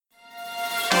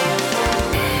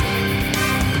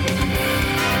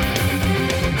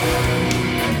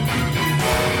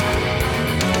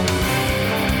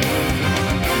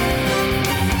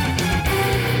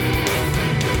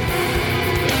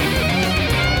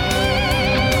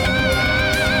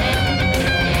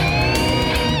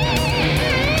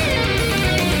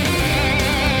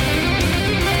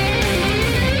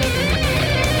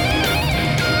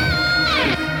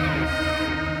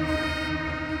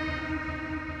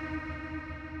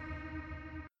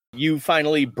You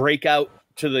finally break out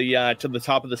to the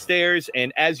top of the stairs,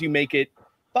 and as you make it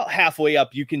about halfway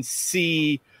up, you can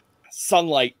see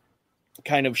sunlight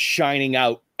kind of shining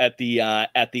out at the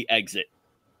exit.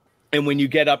 And when you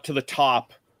get up to the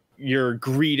top, you're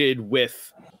greeted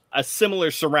with a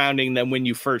similar surrounding than when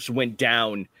you first went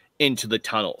down into the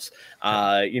tunnels.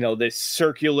 This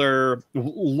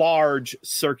large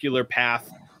circular path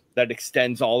that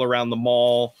extends all around the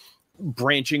mall,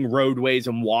 branching roadways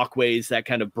and walkways that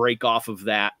kind of break off of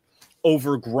that,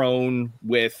 overgrown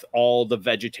with all the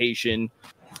vegetation,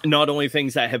 not only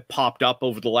things that have popped up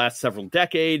over the last several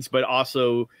decades, but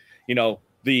also,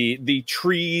 the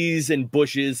trees and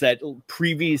bushes that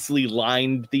previously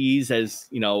lined these as,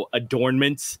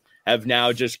 adornments have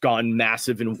now just gone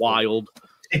massive and wild.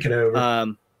 Taken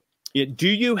over. Do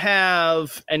you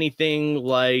have anything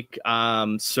like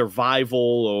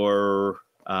survival or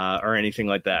anything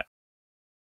like that?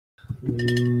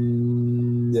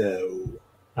 No.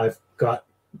 I've got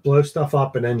blow stuff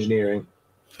up and engineering.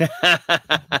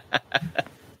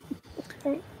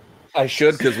 I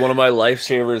should, because one of my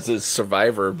lifesavers is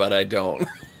survivor, but I don't.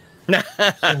 So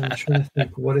I'm trying to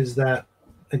think, what is that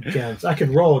against? I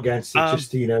can roll against it,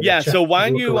 just Yeah. So why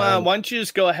don't you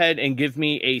just go ahead and give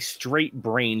me a straight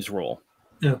brains roll?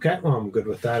 Okay, well, I'm good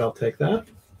with that. I'll take that.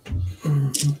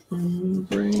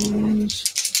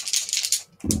 Brains.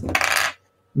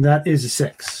 That is a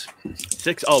 6.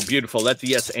 6. Oh, beautiful. That's a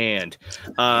yes. And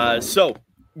so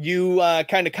you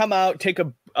kind of come out, take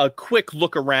a quick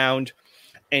look around,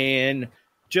 and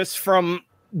just from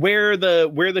where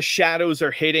the shadows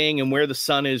are hitting and where the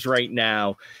sun is right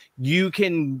now, you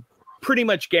can pretty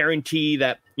much guarantee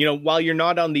that, while you're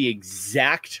not on the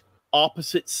exact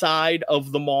opposite side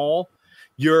of the mall,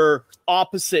 you're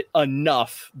opposite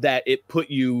enough that it put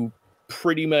you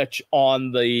pretty much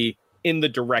in the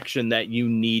direction that you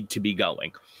need to be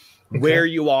going. Okay. Where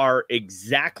you are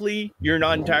exactly, you're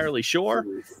not entirely sure.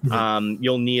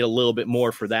 You'll need a little bit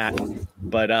more for that.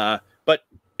 But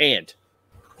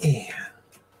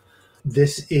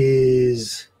this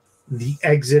is the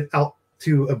exit out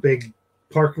to a big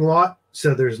parking lot,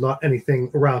 so there's not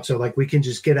anything around. So we can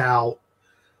just get out,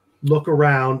 look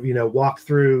around, walk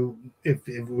through if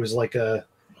it was like a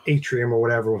atrium or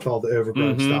whatever with all the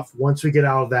overgrown stuff. Once we get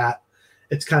out of that,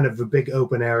 it's kind of a big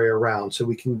open area around, so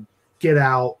we can get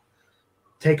out,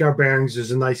 take our bearings. There's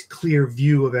a nice clear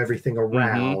view of everything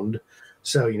around.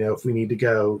 So, if we need to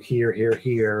go here,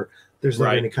 there's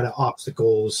not any kind of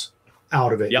obstacles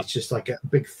out of it. Yep. It's just like a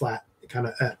big flat kind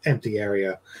of empty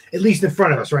area, at least in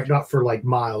front of us, right? Not for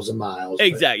miles and miles.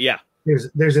 Exactly. Yeah.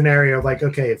 There's an area of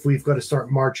okay, if we've got to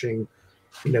start marching,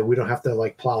 we don't have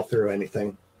to plow through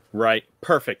anything. Right.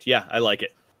 Perfect. Yeah. I like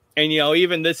it. And,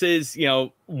 even this is,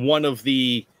 one of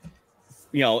the,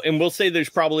 and we'll say there's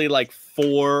probably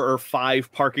 4 or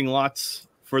 5 parking lots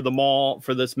for the mall,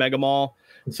 for this mega mall.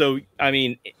 So, I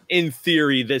mean, in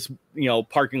theory, this,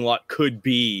 parking lot could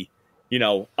be,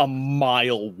 a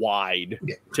mile wide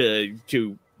to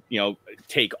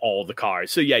take all the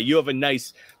cars. So, yeah, you have a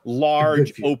nice,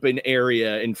 large, open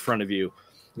area in front of you.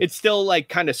 It's still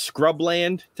kind of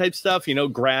scrubland type stuff,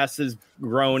 grass is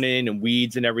grown in and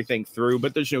weeds and everything through,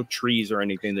 but there's no trees or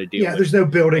anything to deal with. Yeah, there's no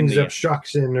buildings,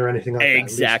 obstruction or anything like that.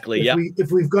 Exactly. Yeah.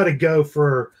 If we've got to go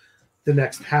for the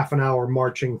next half an hour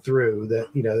marching through, that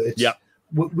it's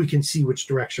we can see which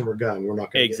direction we're going. We're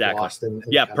not going to get lost.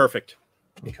 Perfect.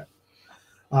 Okay.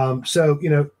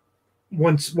 So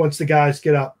once the guys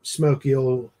get up, Smokey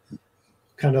will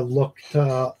kind of look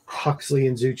to Huxley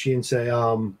and Zucci and say,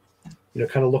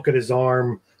 kind of look at his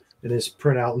arm and his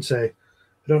printout and say,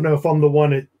 I don't know if I'm the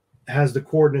one that has the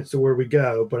coordinates to where we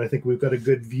go, but I think we've got a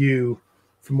good view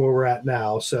from where we're at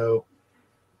now. So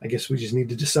I guess we just need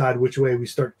to decide which way we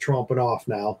start tromping off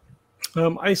now.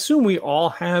 I assume we all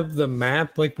have the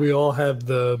map. We all have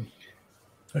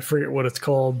I forget what it's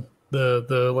called. The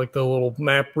little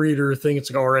map reader thing. It's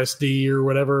RSD or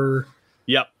whatever.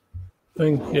 Yep.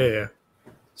 Thing. Yeah.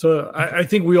 So I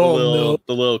think we all know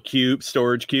the little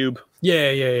storage cube.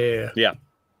 Yeah.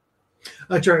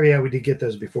 That's right. Yeah, we did get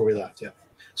those before we left. Yeah.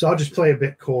 So I'll just play a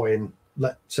Bitcoin,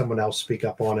 let someone else speak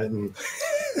up on it, and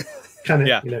kind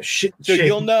of shake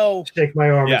my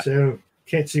arm and say, oh,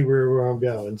 can't see where I'm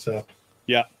going. So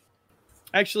yeah.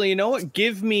 Actually, you know what?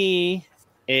 Give me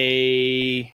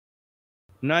I'm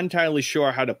not entirely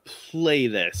sure how to play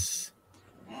this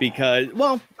because,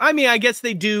 I guess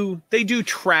they do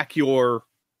track your,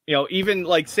 even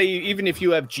even if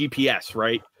you have GPS,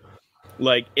 right?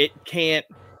 It can't,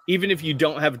 even if you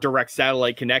don't have direct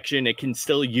satellite connection, it can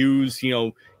still use,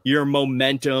 your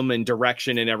momentum and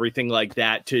direction and everything like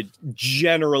that to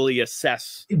generally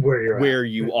assess where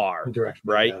you are. Direction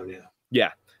right? Down,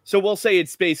 yeah. So we'll say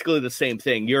it's basically the same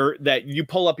thing. You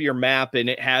pull up your map and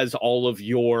it has all of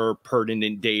your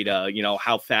pertinent data,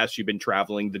 how fast you've been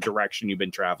traveling, the direction you've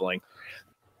been traveling.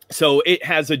 So it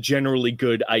has a generally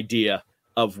good idea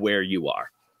of where you are.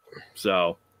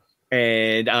 So,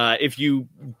 and if you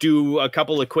do a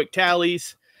couple of quick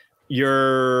tallies,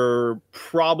 you're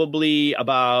probably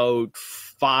about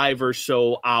 5 or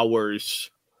so hours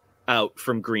out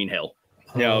from Green Hill.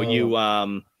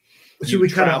 So we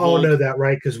kind of all know that,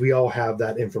 right? Because we all have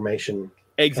that information.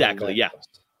 Exactly. Yeah.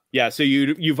 Yeah. So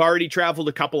you've already traveled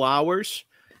a couple hours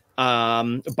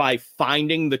by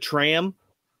finding the tram.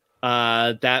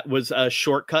 That was a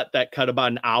shortcut that cut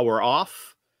about an hour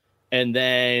off. And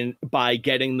then by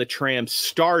getting the tram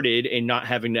started and not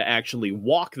having to actually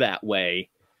walk that way,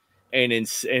 and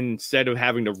instead of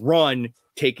having to run,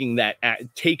 taking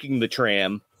the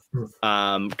tram,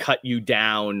 cut you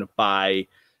down by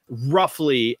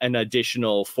roughly an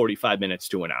additional 45 minutes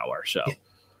to an hour. So,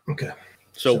 okay.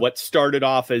 So what started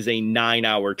off as a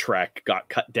 9-hour trek got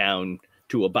cut down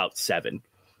to about 7.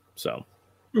 So,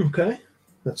 okay,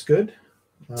 that's good.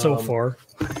 So far.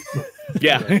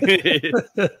 Yeah. We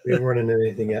haven't run into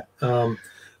anything yet.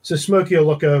 So Smokey will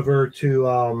look over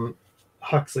to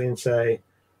Huxley and say,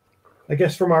 I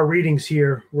guess from our readings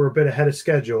here, we're a bit ahead of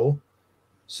schedule.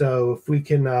 So if we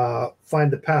can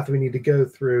find the path we need to go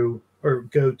through or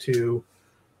go to,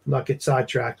 not get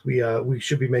sidetracked, we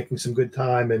should be making some good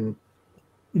time and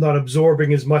not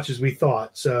absorbing as much as we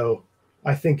thought. So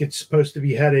I think it's supposed to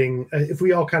be heading, if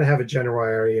we all kind of have a general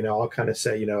area, I'll kind of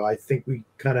say, I think we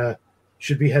kind of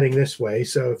should be heading this way.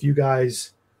 So if you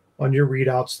guys on your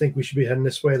readouts think we should be heading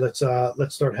this way, let's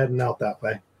start heading out that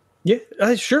way.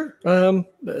 Yeah, sure.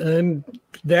 And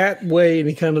that way, and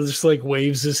he kind of just like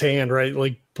waves his hand, right?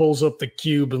 Like pulls up the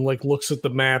cube and like looks at the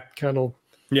map, kind of.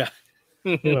 Yeah.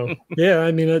 Yeah.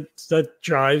 I mean, that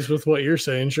jives with what you're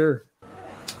saying. Sure.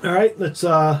 All right, let's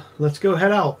go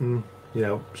head out. And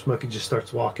Smokey just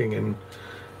starts walking and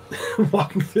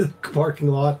walking through the parking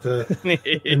lot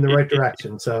in the right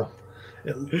direction. So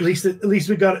at least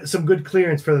we got some good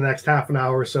clearance for the next half an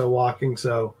hour or so walking.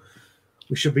 So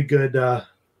we should be good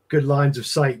lines of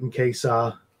sight in case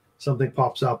something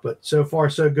pops up. But so far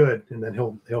so good. And then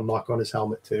he'll knock on his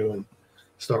helmet too and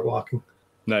start walking.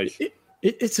 Nice.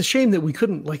 It's a shame that we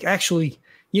couldn't actually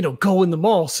go in the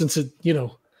mall since it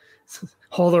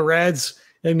all the rads.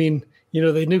 I mean,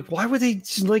 they nuke. Why would they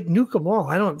just nuke them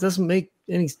all? It doesn't make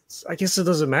any. I guess it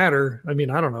doesn't matter. I mean,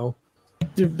 I don't know.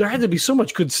 There had to be so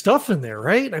much good stuff in there,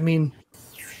 right? I mean,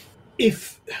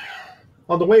 if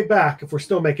on the way back, if we're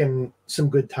still making some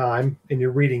good time and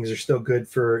your readings are still good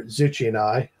for Zuchi and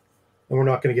I, and we're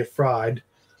not going to get fried,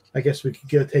 I guess we could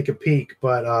go take a peek.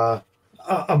 But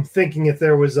I'm thinking if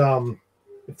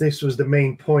this was the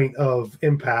main point of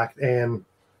impact and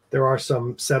there are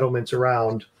some settlements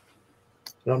around,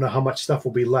 I don't know how much stuff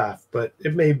will be left, but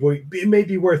it may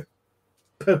be worth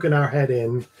poking our head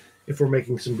in if we're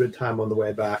making some good time on the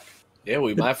way back. Yeah,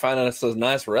 we might find us a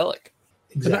nice relic.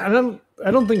 Exactly. I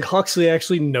don't think Huxley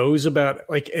actually knows about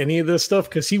any of this stuff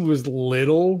because he was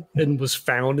little and was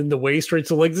found in the waste, right?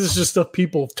 So this is just stuff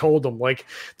people have told him.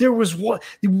 There was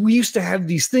we used to have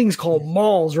these things called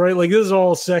malls, right? This is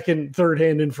all second, third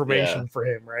hand information for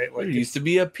him, right? There used to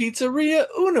be a pizzeria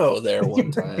Uno there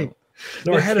one time.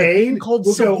 They had a thing called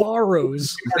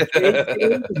Sbarro's.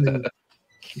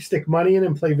 You stick money in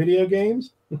and play video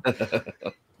games.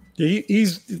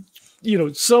 He's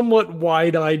somewhat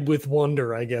wide-eyed with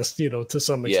wonder, I guess, to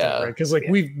some extent, right? Because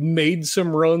we've made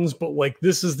some runs, but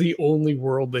this is the only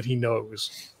world that he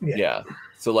knows. Yeah.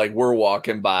 So we're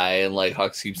walking by and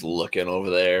Hux keeps looking over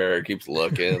there, keeps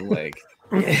looking like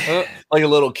a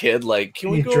little kid, can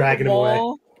we go to the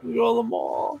mall? Can we go to the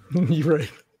mall? You're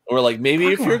right. And we're maybe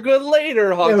if you're good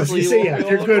later, Huxley. If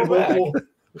you're good,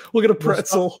 we'll get a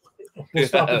pretzel. We'll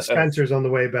stop at Spencer's on the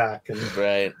way back and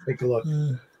take a look.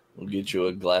 We'll get you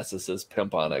a glass that says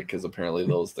pimp on it because apparently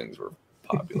those things were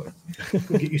popular.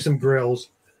 We'll get you some grills.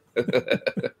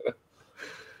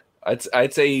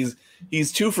 I'd say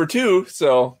he's 2 for 2,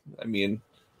 so I mean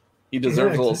he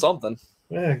deserves a little something.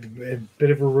 Yeah, a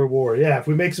bit of a reward. Yeah, if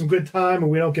we make some good time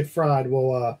and we don't get fried,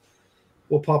 we'll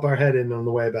pop our head in on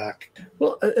the way back.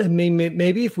 Well, I mean,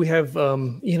 maybe if we have,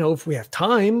 if we have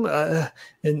time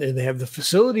and they have the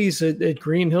facilities at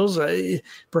Green Hills,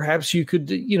 perhaps you could,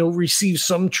 receive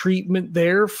some treatment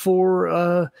there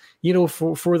for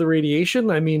the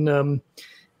radiation. I mean,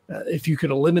 if you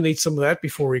could eliminate some of that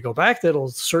before we go back, that'll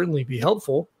certainly be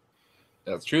helpful.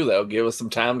 That's true. That'll give us some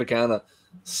time to kind of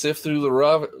sift through the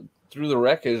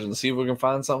wreckage and see if we can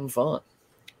find something fun.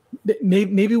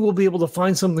 maybe we'll be able to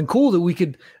find something cool that we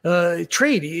could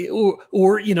trade,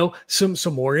 or some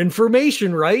more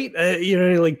information, right?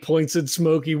 Like points at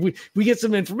Smokey. We get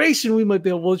some information, we might be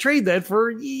able to trade that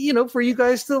for you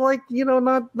guys to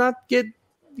not get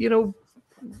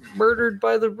murdered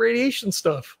by the radiation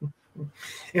stuff.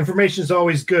 Information is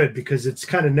always good because it's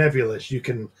kind of nebulous. You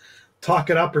can talk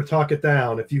it up or talk it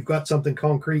down. If you've got something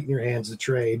concrete in your hands to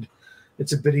trade,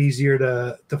 it's a bit easier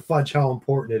to fudge how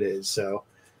important it is. So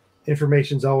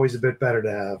information's always a bit better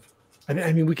to have.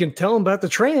 I mean, we can tell them about the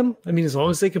tram. I mean, as long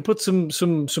as they can put some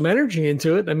energy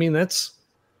into it. I mean, that's,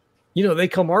 they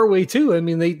come our way too. I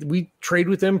mean, we trade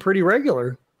with them pretty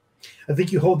regular. I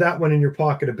think you hold that one in your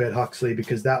pocket a bit, Huxley,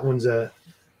 because that one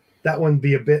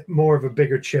be a bit more of a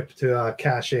bigger chip to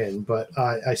cash in. But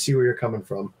I see where you're coming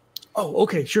from. Oh,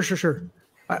 okay, sure.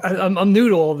 I'm new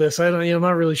to all this. I'm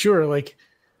not really sure. Like,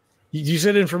 you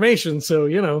said information, so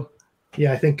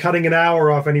Yeah, I think cutting an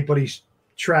hour off anybody's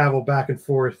travel back and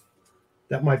forth,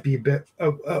 that might be a bit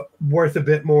worth a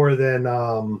bit more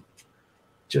than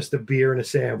just a beer and a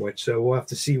sandwich. So we'll have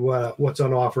to see what's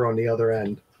on offer on the other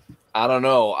end. I don't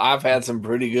know. I've had some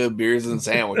pretty good beers and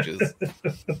sandwiches.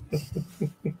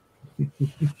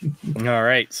 All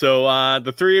right. So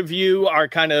the three of you are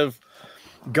kind of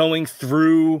going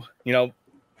through,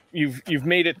 you've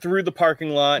made it through the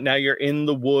parking lot. Now you're in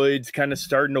the woods, kind of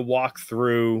starting to walk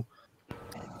through.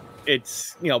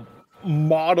 It's,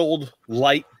 mottled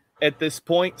light at this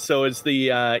point. So as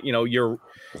the,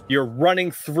 you're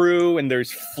running through and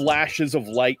there's flashes of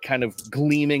light kind of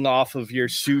gleaming off of your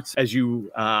suits as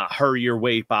you hurry your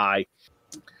way by.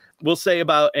 We'll say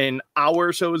about an hour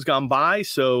or so has gone by.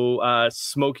 So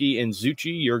Smokey and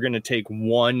Zuchi, you're going to take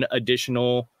one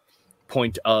additional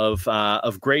point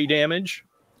of gray damage.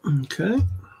 Okay.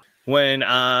 When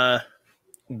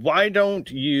why don't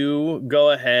you go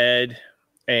ahead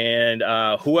and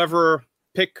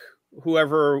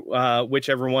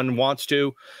whichever one wants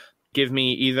to give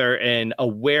me either an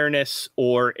awareness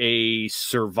or a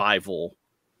survival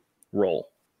roll.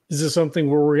 Is this something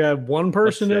where we have one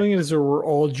person doing it, or we're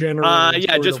all generally?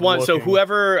 Yeah, just one. Looking?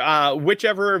 So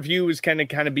whichever of you is kind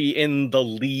of be in the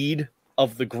lead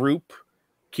of the group,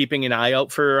 keeping an eye out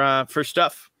for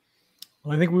stuff.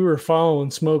 I think we were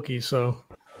following Smokey, so.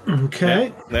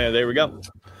 Okay. Yeah, there we go.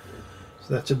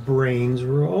 So that's a brains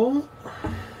roll.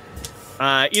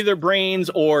 Either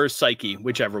brains or psyche,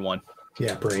 whichever one.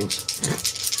 Yeah, brains.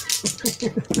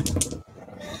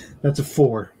 That's a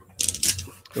 4.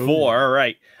 4, all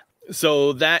right.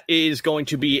 So that is going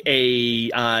to be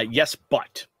a yes,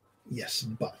 but. Yes,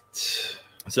 but.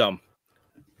 So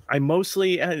I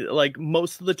mostly,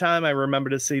 most of the time, I remember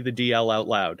to say the DL out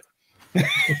loud.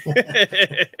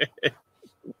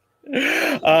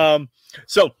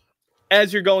 So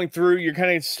as you're going through, you're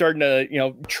kind of starting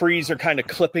to, trees are kind of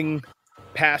clipping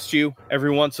past you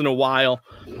every once in a while.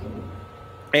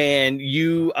 And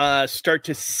you start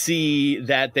to see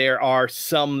that there are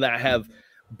some that have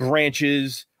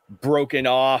branches broken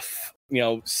off,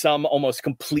 some almost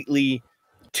completely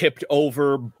tipped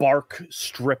over, bark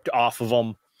stripped off of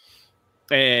them.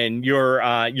 And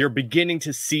you're beginning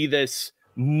to see this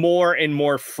more and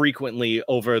more frequently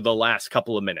over the last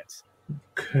couple of minutes.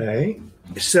 Okay.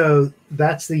 So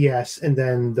that's the yes. And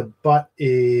then the but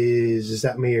is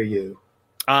that me or you?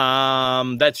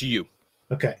 That's you.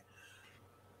 Okay.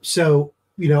 So,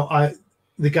 the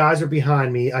guys are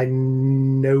behind me. I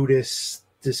noticed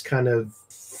this kind of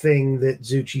thing that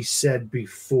Zuchi said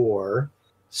before.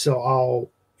 So I'll,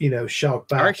 shout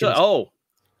back. Actually,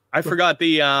 I forgot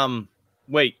the,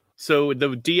 wait, so the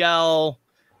DL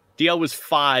was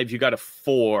 5, you got a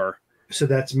 4. So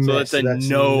that's that's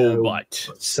no but.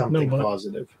 Something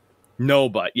positive. No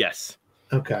but, yes.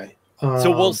 Okay.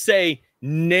 So we'll say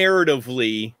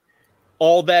narratively,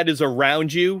 all that is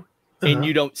around you, and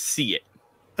you don't see it.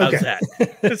 How's that?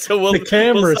 So the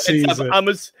camera sees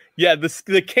it.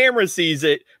 The camera sees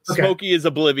it. Okay. Smokey is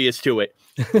oblivious to it.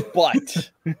 But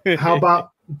how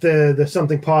about the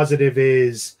something positive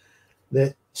is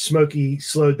that Smokey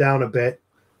slowed down a bit.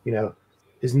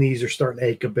 His knees are starting to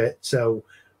ache a bit, so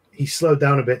he slowed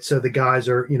down a bit. So the guys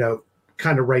are,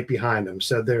 kind of right behind him.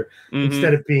 So they're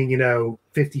instead of being,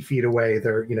 50 feet away,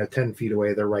 they're 10 feet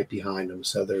away. They're right behind him.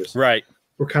 So there's right.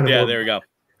 We're kind of there we go.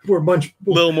 We're a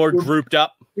little more grouped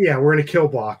up. Yeah, we're in a kill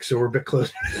box, so we're a bit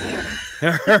closer.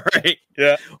 Right.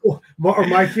 Yeah.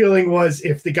 My feeling was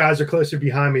if the guys are closer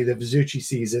behind me, that Zuchi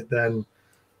sees it, then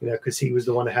because he was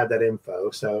the one that had that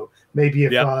info. So maybe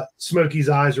if Smokey's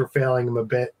eyes were failing him a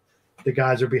bit, the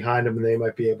guys are behind him and they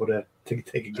might be able to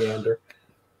take a gander.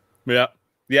 Yeah.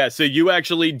 Yeah. So you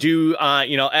actually do,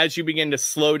 as you begin to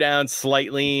slow down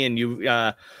slightly and you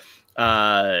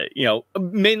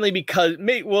Mainly because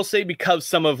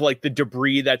some of like the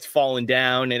debris that's fallen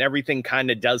down and everything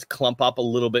kind of does clump up a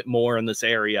little bit more in this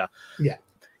area. Yeah.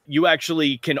 You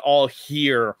actually can all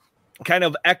hear kind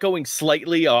of echoing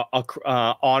slightly on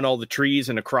all the trees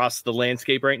and across the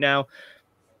landscape right now.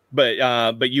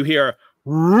 But you hear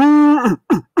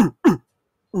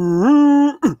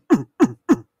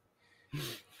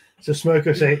So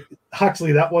Smoko say,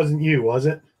 Huxley, that wasn't you, was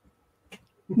it?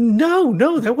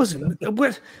 No, that wasn't.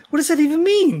 What does that even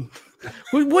mean?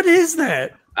 What is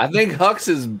that? I think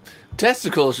Hux's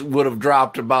testicles would have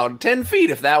dropped about 10 feet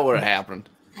if that would have happened.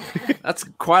 That's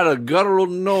quite a guttural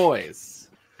noise.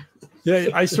 Yeah,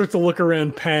 I start to look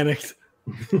around, panicked.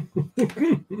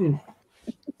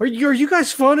 Are you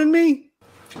guys phoning me?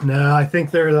 No, I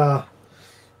think there's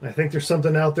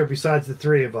something out there besides the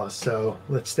three of us. So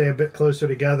let's stay a bit closer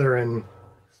together and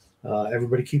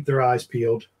everybody keep their eyes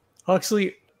peeled.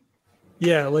 Huxley,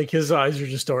 yeah, like his eyes are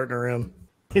just darting around.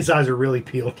 His eyes are really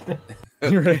peeled.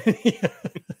 Right? Yeah.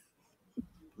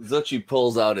 Zuchi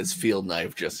pulls out his field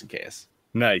knife just in case.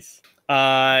 Nice.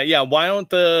 Why don't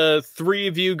the three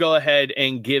of you go ahead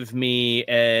and give me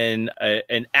an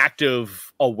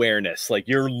active awareness, like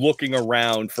you're looking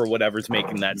around for whatever's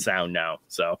making that sound now.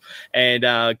 So, and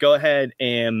go ahead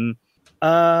and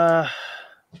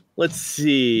let's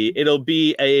see, it'll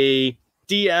be a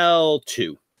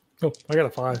DL2. Oh, I got a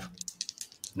 5.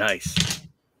 Nice.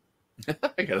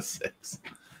 I got a 6.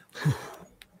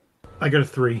 I got a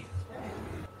 3.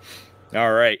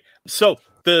 All right. So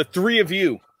the three of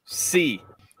you see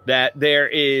that there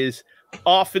is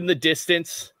off in the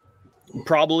distance,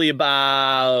 probably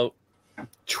about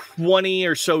 20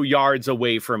 or so yards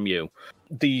away from you,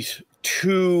 these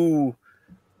two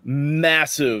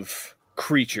massive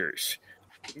creatures.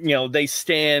 They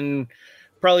stand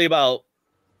probably about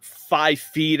 5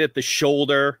 feet at the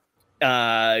shoulder,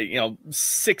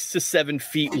 6 to 7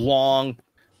 feet long,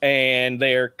 and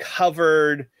they're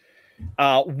covered.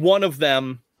 One of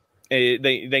them,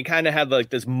 they kind of have like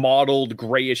this mottled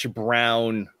grayish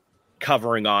brown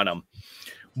covering on them.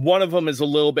 One of them is a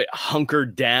little bit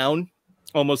hunkered down,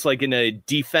 almost like in a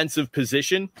defensive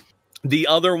position. The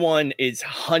other one is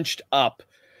hunched up,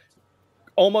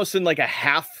 almost in like a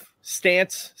half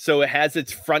stance. So it has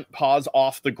its front paws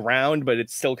off the ground, but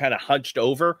it's still kind of hunched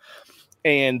over.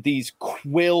 And these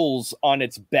quills on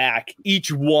its back,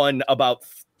 each one about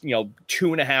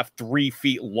 2.5, 3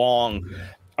 feet long,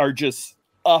 are just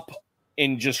up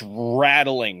and just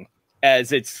rattling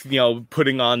as it's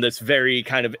putting on this very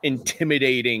kind of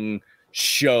intimidating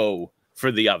show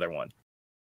for the other one.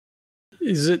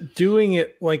 Is it doing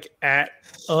it like at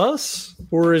us,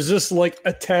 or is this like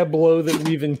a tableau that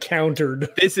we've encountered?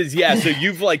 This is so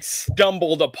you've like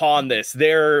stumbled upon this.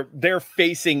 They're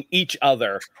facing each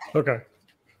other. Okay.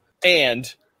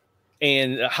 And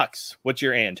Hux, what's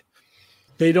your and?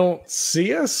 They don't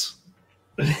see us,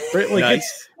 right? Like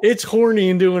nice. it's horny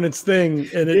and doing its thing,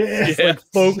 and it's like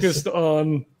focused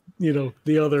on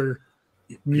the other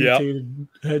mutated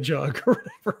hedgehog or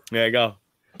whatever. There you go,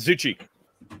 Zuchi.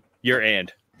 Your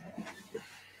and.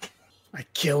 I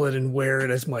kill it and wear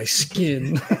it as my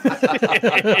skin.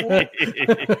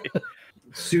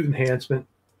 Suit enhancement.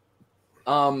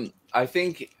 I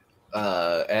think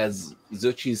as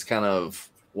Zuchi's kind of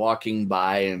walking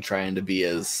by and trying to be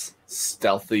as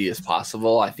stealthy as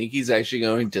possible, I think he's actually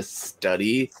going to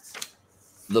study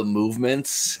the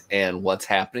movements and what's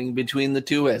happening between the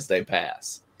two as they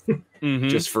pass,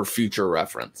 just for future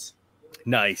reference.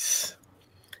 Nice.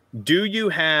 Do you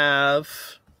have...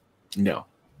 No.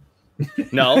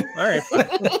 No? All right.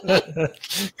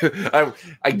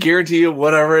 I guarantee you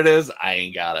whatever it is, I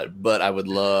ain't got it, but I would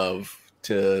love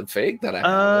to fake that I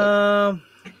have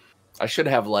it. I should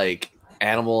have like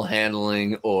animal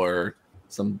handling or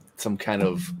some kind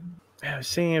of... I was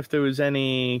seeing if there was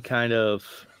any kind of...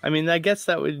 I mean, I guess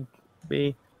that would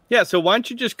be... Yeah, so why don't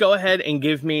you just go ahead and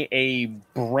give me a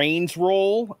brains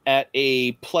roll at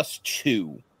a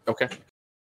 +2. Okay.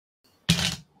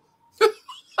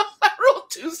 I rolled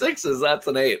 2 6s. That's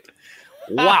an 8.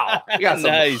 Wow. I got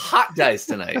some hot dice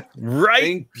tonight.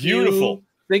 Right? Beautiful.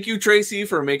 Thank you, Tracy,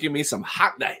 for making me some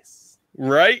hot dice.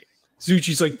 Right?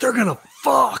 Zuchi's like, they're gonna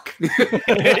fuck.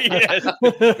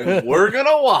 And we're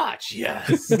gonna watch,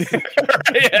 yes.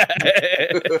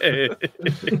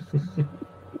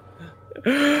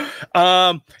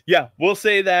 We'll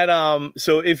say that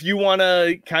so if you want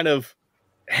to kind of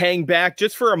hang back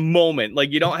just for a moment,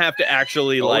 like you don't have to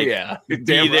actually be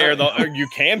there you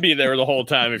can be there the whole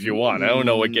time if you want. I don't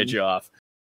know what gets you off.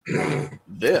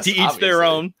 This to each their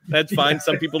own. That's fine.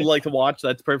 Some people like to watch.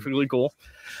 That's perfectly cool.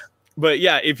 But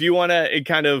yeah, if you want to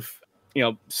kind of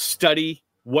study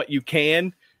what you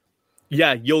can,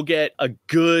 yeah, you'll get a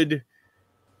good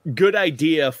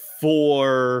idea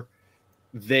for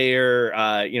their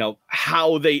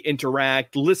how they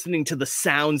interact, listening to the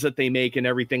sounds that they make and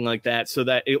everything like that, so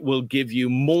that it will give you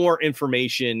more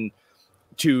information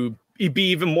to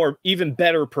be even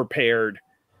better prepared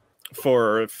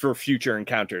for future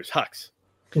encounters. Hux,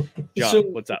 John, So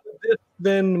what's up?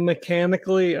 then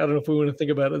mechanically, I don't know if we want to think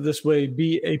about it this way,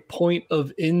 be a point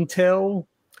of intel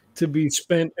to be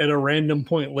spent at a random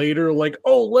point later, like,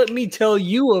 oh, let me tell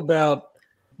you about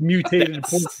mutated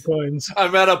porcupines.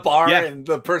 I'm at a bar Yeah. and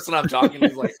the person I'm talking to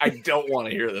is like, I don't want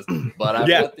to hear this, but I've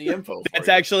Yeah. got the info. For That's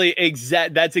you. actually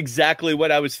that's exactly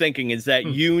what I was thinking, is that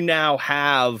you now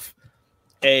have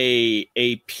a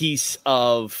piece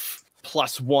of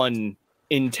 +1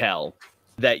 intel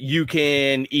that you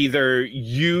can either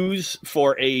use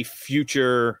for a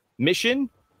future mission,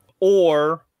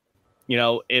 or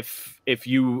if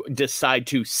you decide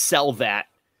to sell that,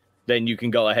 then you can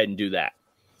go ahead and do that.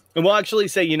 And we'll actually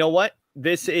say, you know what?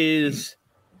 We'll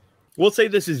say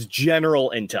this is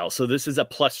general intel. So this is a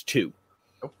 +2.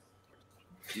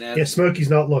 And Yeah, Smokey's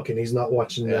not looking. He's not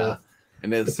watching. Yeah.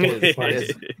 And as He's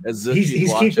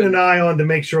Zucchi's keeping an eye on to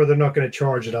make sure they're not going to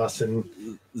charge at us. And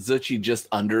Zucchi just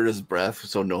under his breath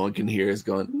so no one can hear is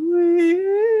going,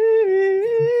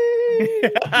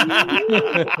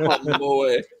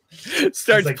 boy.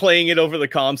 Starts like- playing it over the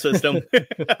comm system.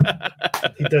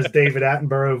 he does David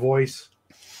Attenborough voice.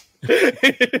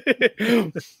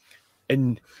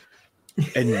 and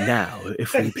now,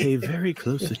 if we pay very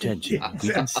close attention, we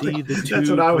can see the That's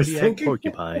two what I was Kodiak thinking.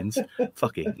 porcupines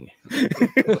fucking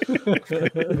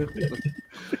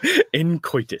in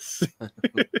coitus.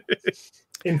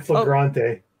 In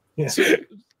flagrante. Yeah.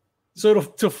 So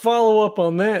to follow up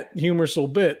on that humorous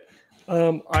bit,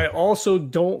 I also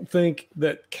don't think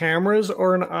that cameras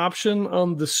are an option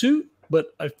on the suit,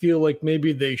 but I feel like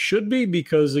maybe they should be,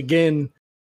 because again,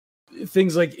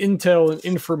 things like intel and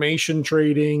information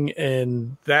trading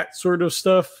and that sort of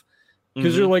stuff,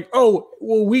 because you're like, oh,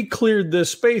 well, we cleared this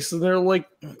space, and they're like,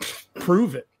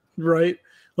 prove it, right?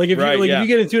 Like if Right, you yeah. if you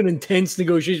get into an intense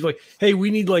negotiation, like, hey, we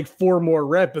need like 4 more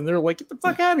rep, and they're like, get the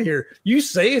fuck out of here. You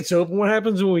say it's open. What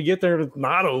happens when we get there and it's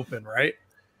not open, right?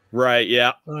 Right,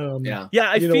 yeah. Yeah.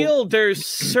 Yeah, I You know- feel there's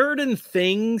certain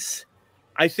things,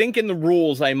 I think in the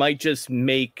rules I might just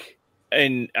make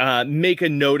a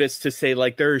notice to say,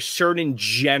 like, there are certain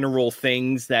general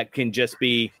things that can just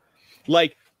be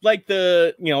like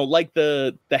the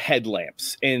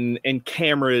headlamps and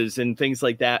cameras and things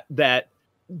like that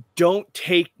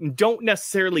don't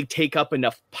necessarily take up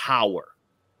enough power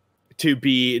to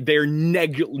be, they're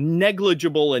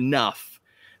negligible enough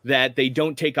that they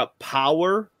don't take up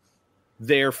power.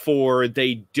 Therefore,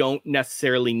 they don't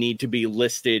necessarily need to be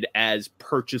listed as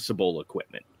purchasable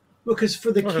equipment. Because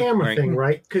for the camera Right. thing,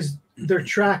 right? Because they're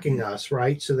tracking us,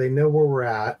 right? So they know where we're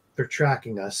at. They're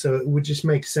tracking us. So it would just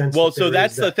make sense. Well, that so there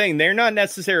that's is the that thing. They're not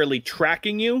necessarily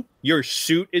tracking you. Your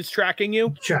suit is tracking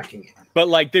you, tracking it. but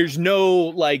like there's no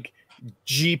like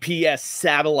GPS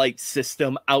satellite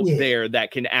system out Yeah. there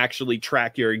that can actually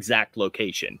track your exact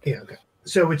location. Yeah. Okay.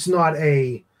 So it's not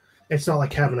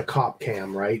like having a cop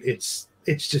cam, right? It's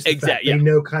just the fact yeah. they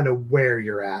know kind of where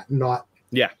you're at, not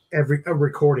Yeah.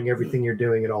 recording everything you're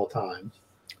doing at all times.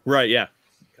 Right, yeah.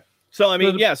 So I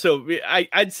mean, But- yeah, so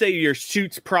I'd say your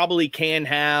suits probably can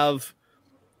have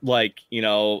like,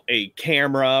 a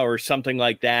camera or something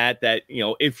like that,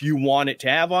 if you want it to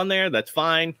have on there, that's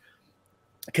fine.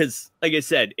 Because like I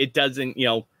said, it doesn't,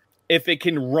 if it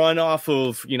can run off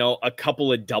of, a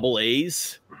couple of AA,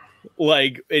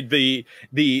 like the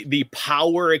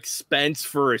power expense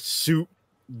for a suit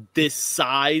this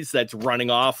size that's running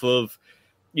off of,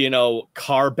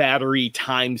 car battery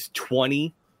times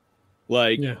 20,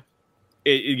 like, Yeah.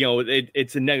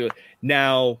 it's a negative.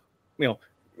 Now,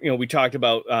 we talked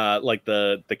about like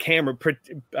the camera,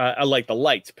 like the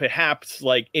lights. Perhaps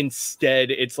like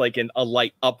instead it's like a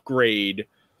light upgrade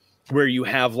where you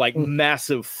have like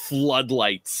massive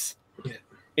floodlights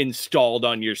installed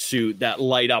on your suit that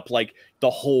light up like the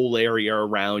whole area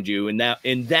around you. And that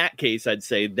in that case, I'd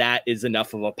say that is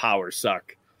enough of a power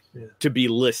suck to be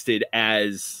listed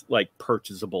as like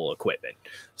purchasable equipment.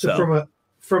 So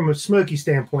from a Smokey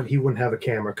standpoint, he wouldn't have a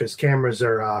camera because cameras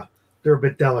are they're a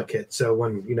bit delicate. So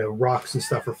when rocks and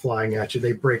stuff are flying at you,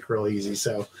 they break real easy.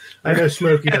 So I know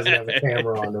Smokey doesn't have a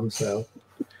camera on him. So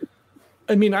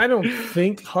I mean, I don't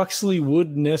think Huxley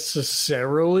would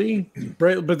necessarily,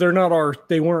 right? But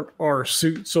they weren't our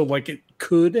suit, so like it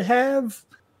could have.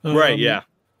 Right, yeah.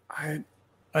 I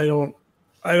don't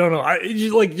know.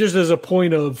 Just as a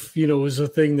point of, is a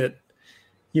thing that,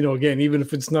 again, even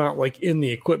if it's not like in the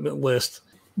equipment list,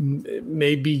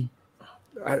 maybe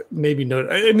no.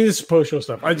 I mean, this is post show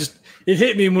stuff. It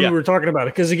hit me when we were talking about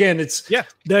it because again,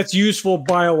 that's useful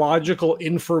biological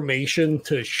information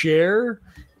to share.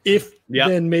 If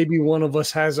then maybe one of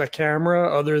us has a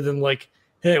camera, other than like,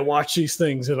 hey, watch these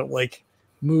things, and it like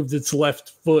moved its left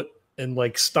foot and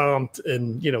like stomped,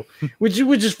 and which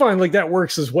is fine. Like that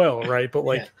works as well, right? But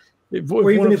like,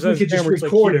 or even if we could just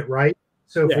record it, right?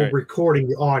 So if we're recording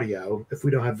the audio, if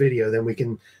we don't have video, then we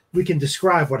can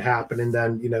describe what happened, and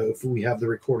then if we have the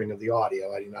recording of the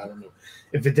audio, I don't know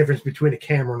if the difference between a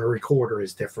camera and a recorder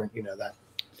is different. That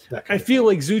I feel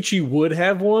like Zuchi would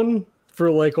have one for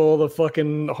like all the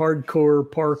fucking hardcore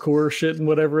parkour shit and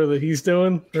whatever that he's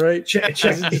doing, right? Check.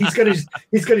 He's got his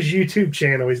YouTube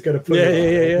channel. He's got to put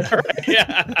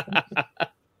yeah.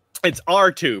 It's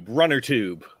R-Tube, Runner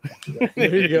Tube.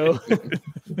 There you go.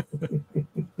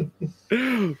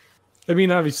 I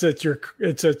mean, obviously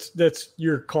that's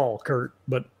your call, Kurt.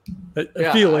 But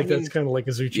I feel like that's kind of like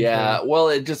a Zuchi. Yeah, plan. Well,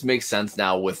 it just makes sense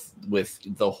now with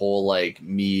the whole like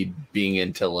me being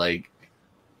into like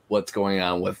what's going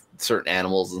on with certain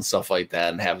animals and stuff like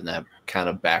that, and having that kind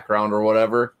of background or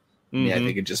whatever. I mean, I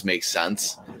think it just makes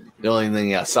sense. The only thing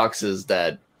that sucks is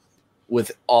that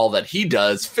with all that he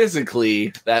does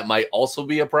physically, that might also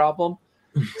be a problem.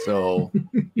 So,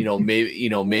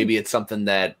 maybe it's something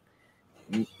that,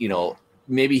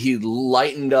 maybe he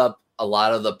lightened up a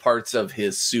lot of the parts of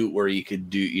his suit where he could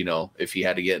do, if he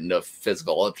had to get into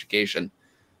physical altercation,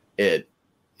 it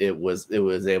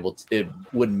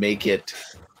would make it,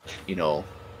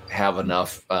 have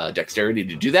enough dexterity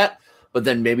to do that. But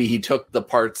then maybe he took the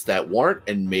parts that weren't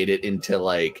and made it into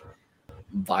like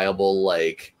viable,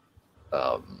 like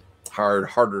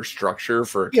harder structure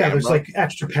for a camera. There's like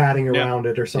extra padding around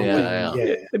it or something. Yeah.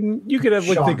 You could have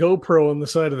like the GoPro on the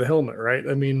side of the helmet, right?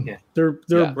 I mean, they're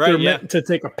meant to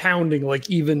take a pounding, like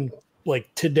even like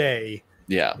today.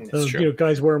 Yeah, that's true.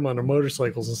 Guys wear them on their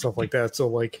motorcycles and stuff like that. So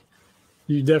like,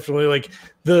 you definitely like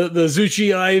the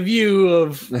Zuchi eye view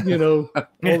of all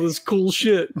this cool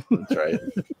shit. That's right.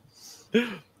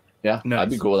 Yeah, nice. I'd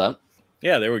be cool with that.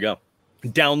 Yeah, there we go.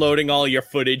 Downloading all your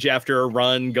footage after a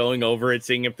run, going over it,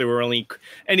 seeing if there were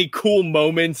any cool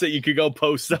moments that you could go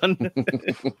post on.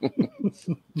 That's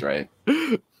right.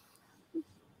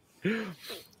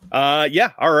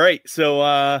 Yeah. All right. So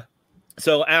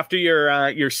after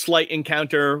your slight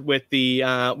encounter with the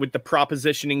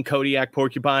propositioning Kodiak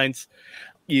porcupines,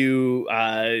 you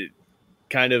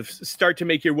kind of start to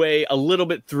make your way a little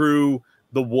bit through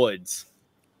the woods.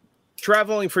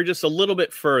 Traveling for just a little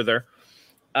bit further,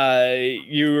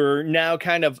 you're now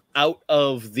kind of out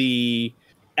of the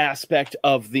aspect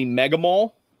of the mega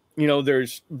mall.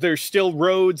 There's still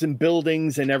roads and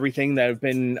buildings and everything that have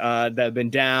been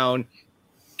down,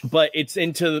 but it's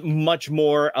into much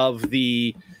more of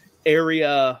the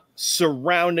area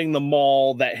surrounding the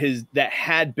mall that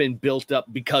had been built up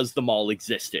because the mall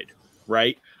existed,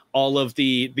 right? All of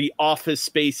the office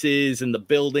spaces and the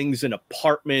buildings and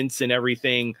apartments and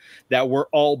everything that were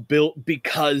all built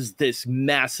because this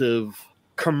massive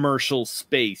commercial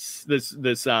space, this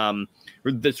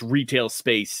retail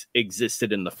space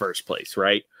existed in the first place,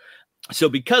 right? So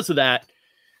because of that,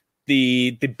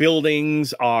 the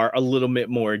buildings are a little bit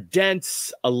more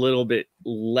dense, a little bit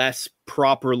less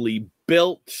properly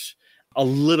built, a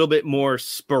little bit more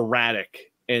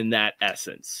sporadic in that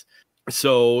essence.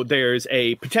 So there's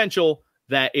a potential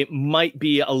that it might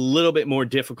be a little bit more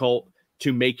difficult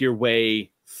to make your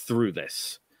way through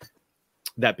this.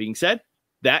 That being said,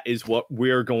 that is what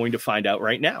we're going to find out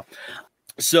right now.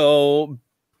 So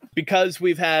because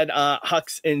we've had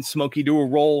Hux and Smokey do a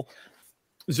roll,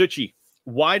 Zuchi,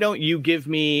 why don't you give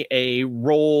me a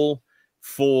roll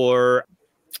for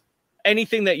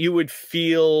anything that you would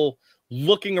feel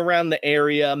looking around the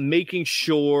area, making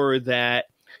sure that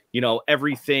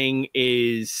everything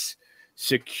is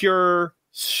secure,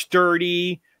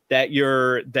 sturdy, that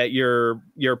your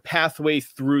pathway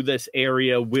through this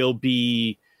area will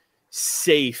be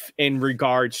safe in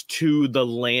regards to the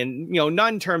land,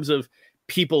 not in terms of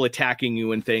people attacking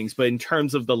you and things, but in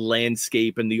terms of the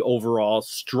landscape and the overall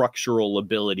structural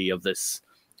ability of this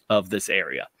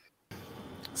area.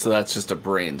 So that's just a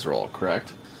brains roll,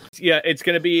 correct? Yeah, it's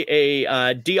going to be a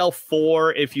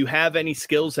DL4. If you have any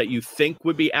skills that you think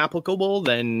would be applicable,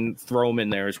 then throw them in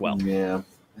there as well. Yeah,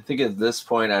 I think at this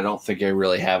point, I don't think I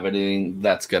really have anything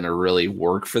that's going to really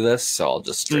work for this, so I'll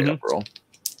just straight up roll.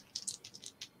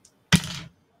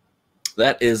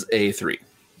 That is a 3.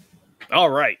 All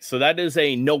right, so that is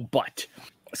a no but.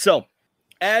 So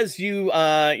as you,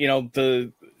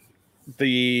 the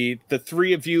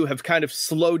three of you have kind of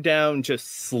slowed down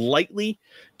just slightly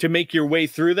to make your way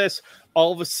through this.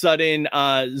 all of a sudden,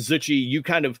 Zuchi, you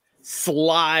kind of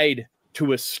slide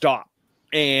to a stop,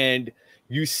 and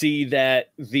you see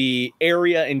that the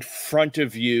area in front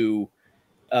of you,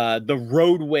 the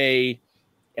roadway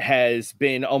has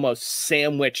been almost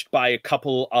sandwiched by a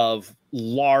couple of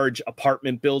large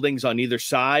apartment buildings on either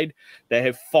side that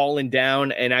have fallen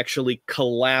down and actually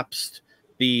collapsed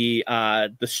the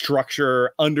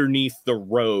structure underneath the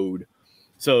road.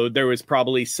 So there was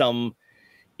probably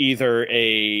either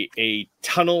a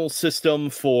tunnel system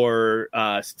for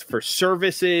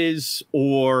services,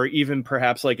 or even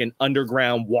perhaps like an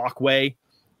underground walkway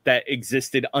that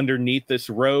existed underneath this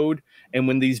road. And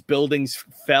when these buildings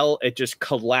fell, it just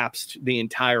collapsed the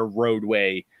entire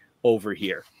roadway over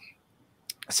here.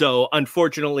 So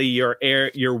unfortunately,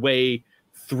 your way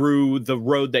through the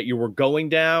road that you were going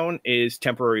down is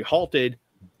temporarily halted.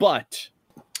 But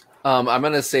I'm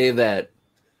going to say that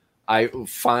I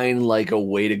find like a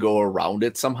way to go around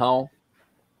it somehow,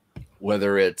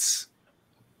 whether it's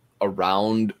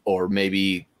around or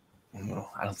maybe,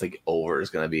 I don't think over is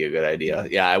going to be a good idea.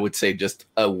 Yeah, I would say just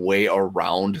a way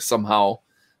around somehow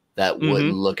that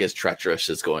wouldn't look as treacherous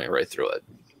as going right through it.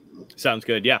 Sounds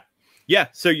good. Yeah. Yeah.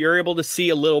 So you're able to see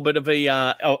a little bit of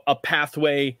a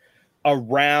pathway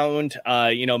around,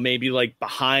 maybe like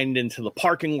behind into the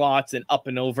parking lots and up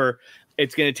and over.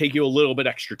 It's going to take you a little bit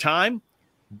extra time,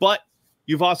 but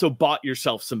you've also bought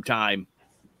yourself some time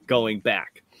going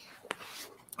back.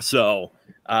 So,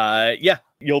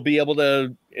 you'll be able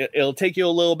to, it'll take you a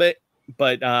little bit,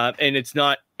 but, and it's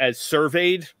not as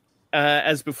surveyed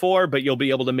as before, but you'll be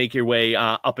able to make your way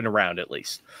up and around at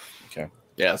least. Okay.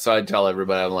 Yeah. So I tell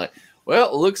everybody, I'm like,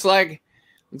 well, it looks like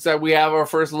we have our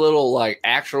first little like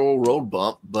actual road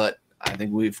bump, but I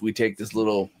think if we take this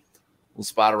little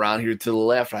spot around here to the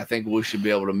left, I think we should be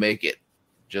able to make it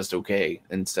just okay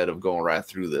instead of going right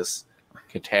through this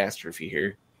catastrophe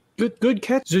here. Good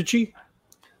catch, Zuchi.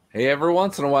 Hey, every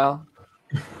once in a while.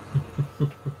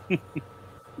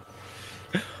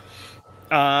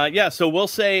 So we'll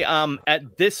say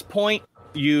at this point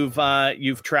you've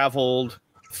traveled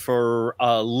for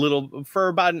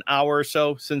about an hour or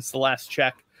so since the last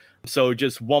check. So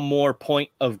just one more point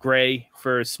of gray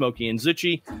for Smokey and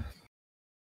Zuchi.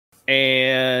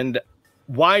 And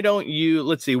why don't you,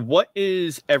 let's see, what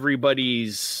is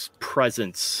everybody's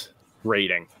presence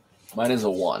rating? Mine is a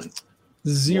 1.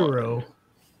 0.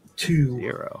 2.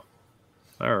 0.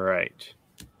 All right.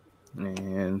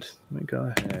 And let me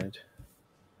go ahead.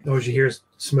 Oh, you hear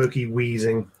Smokey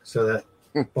wheezing, so that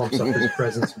bumps up his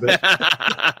presence a bit.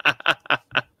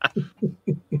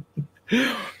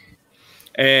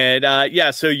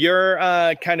 And so you're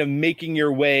kind of making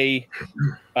your way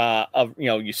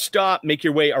you stop, make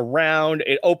your way around.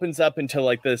 It opens up into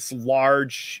like this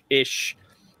large-ish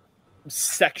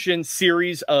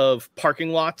series of parking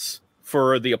lots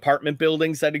for the apartment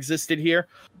buildings that existed here.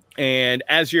 And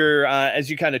as you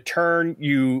kind of turn,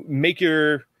 you make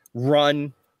your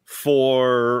run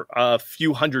for a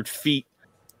few hundred feet,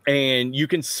 and you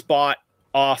can spot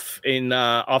off on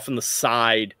the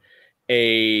side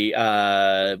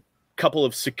a couple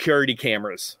of security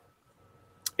cameras,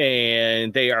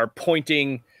 and they are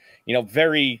pointing,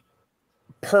 very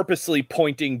purposely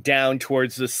pointing down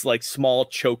towards this like small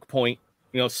choke point,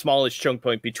 smallest choke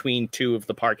point between two of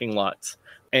the parking lots.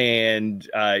 And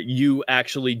you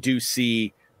actually do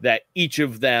see that each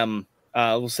of them,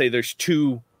 we'll say there's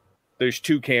two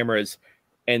cameras,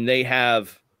 and they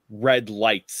have red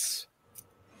lights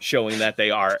showing that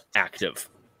they are active.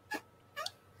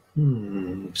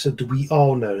 So do we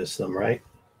all notice them, right?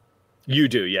 You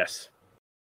do, yes.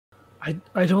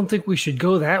 I don't think we should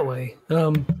go that way.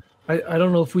 I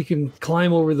don't know if we can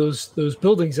climb over those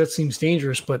buildings. That seems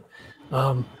dangerous. But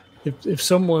if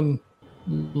someone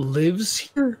lives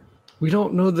here, we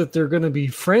don't know that they're going to be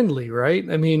friendly, right?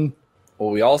 I mean,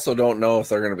 well, we also don't know if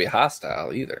they're going to be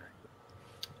hostile either.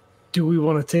 Do we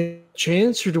want to take a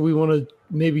chance, or do we want to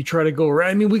maybe try to go around?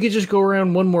 I mean, we could just go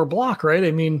around one more block, right?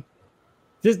 I mean,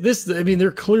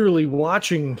 they're clearly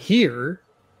watching here.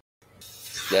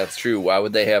 That's true. Why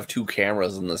would they have 2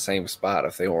 cameras in the same spot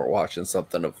if they weren't watching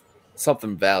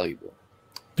something valuable?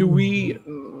 Do we?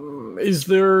 Is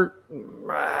there?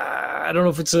 I don't know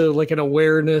if it's an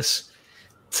awareness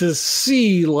to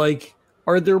see, like,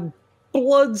 are there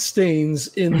blood stains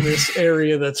in this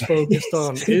area that's focused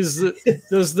on? Is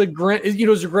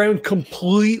the ground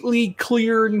completely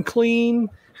clear and clean?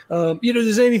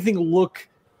 Does anything look,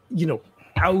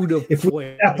 out of if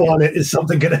way? We step on it, is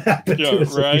something going to happen to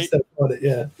us? Right? If we step on it,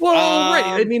 yeah. Well,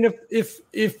 right. I mean,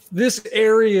 if this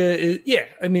area is, yeah.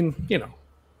 I mean, Yeah.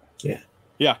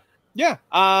 Yeah.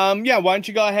 Why don't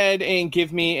you go ahead and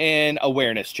give me an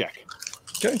awareness check?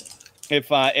 Okay.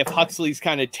 If Huxley's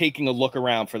kind of taking a look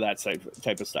around for that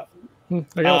type of stuff.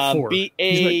 I got a 4.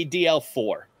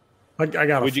 BADL4. I got a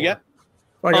 4. What'd you get?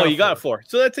 You got a 4.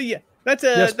 So that's a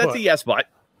yes, but.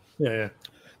 Yeah.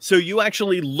 So you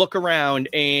actually look around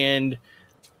and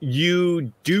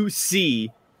you do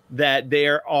see that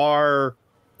there are.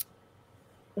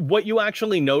 What you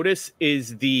actually notice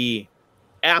is the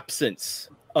absence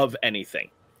of anything.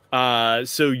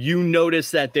 So you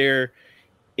notice that there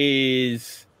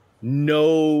is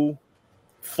no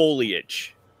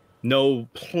foliage, no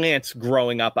plants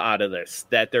growing up out of this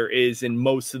that there is in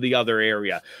most of the other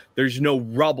area. There's no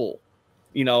rubble.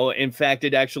 In fact,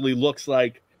 it actually looks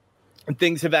like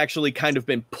things have actually kind of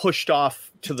been pushed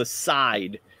off to the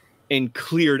side and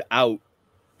cleared out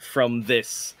from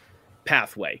this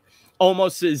pathway.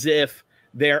 Almost as if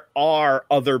there are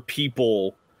other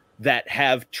people that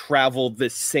have traveled the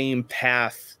same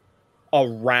path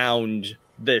around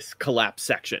this collapsed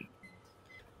section.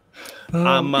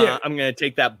 I'm going to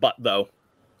take that butt, though.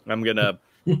 I'm going to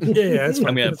that's fine.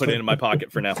 I'm going to put it in my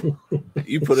pocket for now.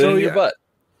 You put it in your butt.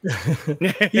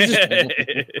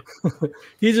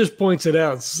 He just points it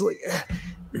out. It's like,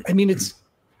 it's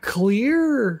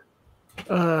clear.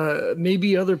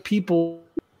 Maybe other people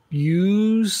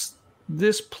use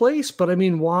this place, but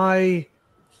why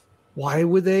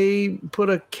would they put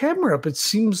a camera up? It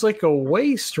seems like a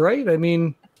waste, right?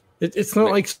 It's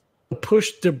not like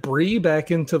push debris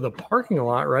back into the parking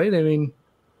lot, right?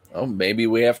 Maybe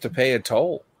we have to pay a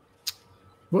toll.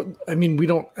 We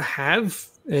don't have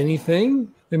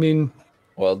anything.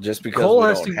 Well, just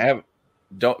because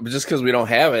just because we don't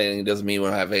have anything doesn't mean we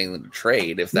don't have anything to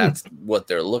trade. If that's what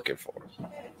they're looking for.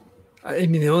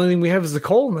 The only thing we have is the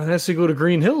coal, and that has to go to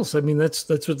Green Hills. That's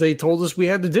what they told us we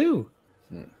had to do.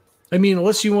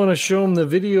 Unless you want to show them the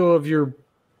video of your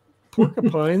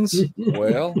porcupines.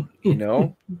 Well,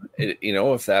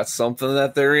 if that's something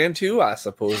that they're into, I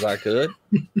suppose I could.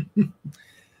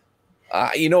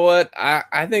 You know what?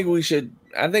 I think we should.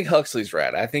 I think Huxley's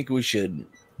right. I think we should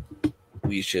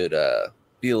be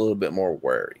a little bit more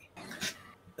wary.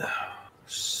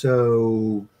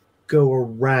 So go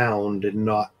around and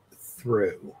not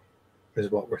through is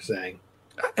what we're saying.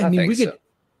 We could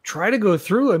try to go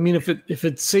through. If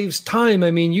it saves time,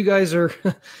 you guys are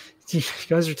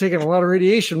taking a lot of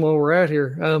radiation while we're out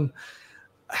here.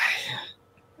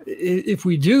 If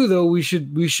we do, though, we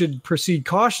should proceed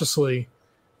cautiously.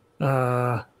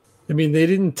 They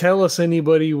didn't tell us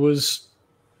anybody was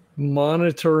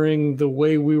monitoring the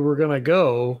way we were going to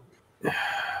go.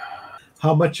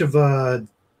 How much of a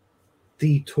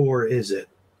detour is it?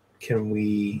 Can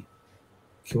we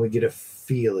get a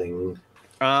feeling?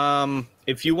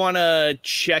 If you want to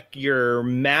check your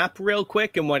map real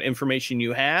quick and what information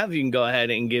you have, you can go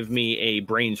ahead and give me a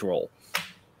brains roll.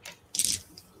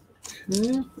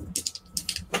 Okay.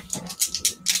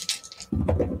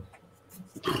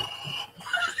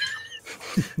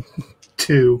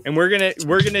 2. And we're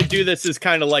gonna do this as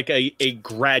kind of like a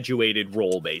graduated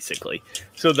roll, basically.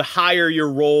 So the higher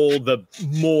your roll, the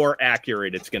more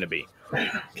accurate it's gonna be.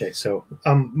 Okay, so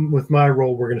with my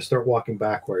roll, we're gonna start walking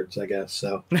backwards, I guess.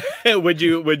 So What'd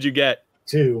you get?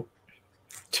 2.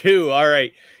 2. All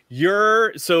right.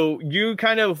 You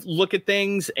kind of look at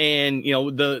things, and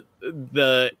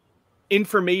the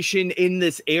information in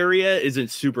this area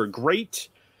isn't super great.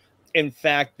 In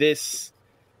fact, this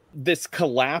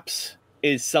collapse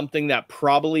is something that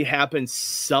probably happened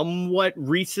somewhat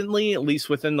recently, at least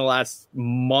within the last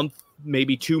month,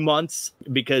 maybe 2 months,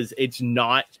 because it's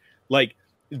not like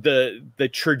the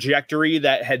trajectory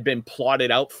that had been plotted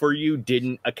out for you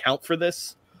didn't account for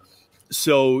this.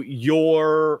 So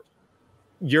your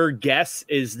guess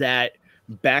is that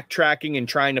backtracking and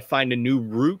trying to find a new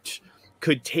route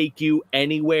could take you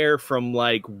anywhere from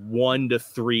like 1 to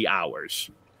 3 hours,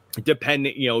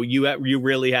 depending. You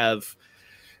really have.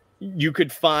 You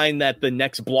could find that the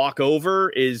next block over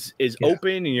is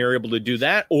open, and you're able to do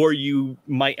that, or you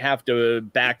might have to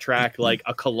backtrack like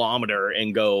a kilometer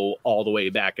and go all the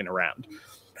way back and around.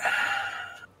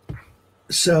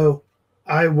 So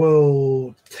I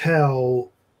will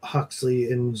tell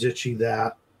Huxley and Zichi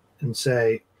that and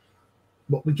say,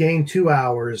 well, we gained 2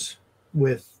 hours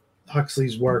with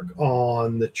Huxley's work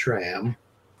on the tram.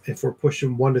 If we're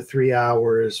pushing 1 to 3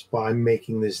 hours by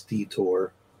making this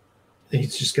detour,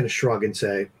 he's just going to shrug and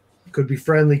say, could be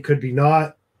friendly, could be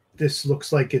not. This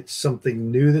looks like it's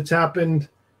something new that's happened.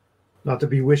 Not to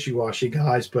be wishy-washy,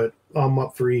 guys, but I'm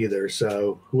up for either.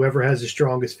 So whoever has the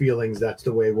strongest feelings, that's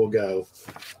the way we'll go.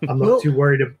 I'm not too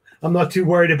worried. I'm not too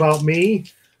worried about me.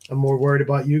 I'm more worried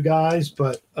about you guys,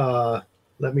 but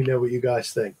let me know what you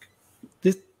guys think.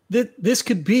 This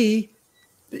could be,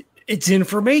 it's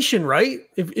information, right?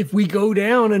 If we go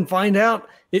down and find out,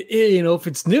 if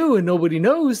it's new and nobody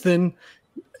knows, then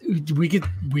we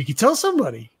could tell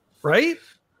somebody, right?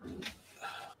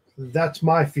 That's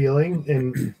my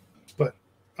feeling, but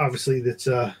obviously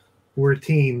we're a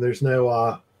team. There's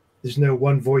no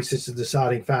one voice that's a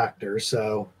deciding factor.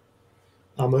 So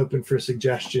I'm open for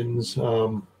suggestions.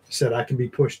 Said I can be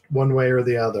pushed one way or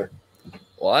the other.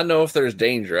 Well, I know if there's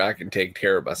danger, I can take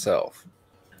care of myself.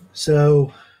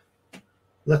 So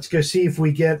let's go see if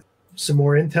we get some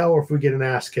more intel or if we get an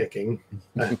ass kicking.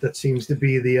 That seems to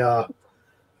be the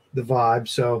vibe.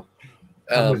 So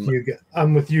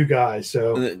I'm with you guys.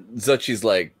 So Zuchi's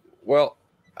like, well,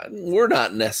 we're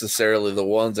not necessarily the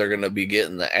ones that are going to be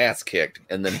getting the ass kicked,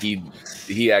 and then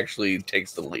he actually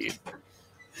takes the lead.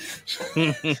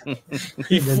 He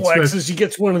flexes. He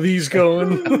gets one of these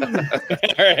going.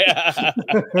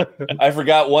 I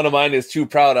forgot one of mine is too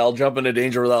proud. I'll jump into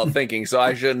danger without thinking, so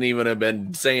I shouldn't even have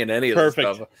been saying any of this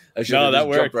stuff. I should have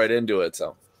just jumped right into it.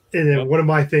 So. And then one of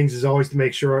my things is always to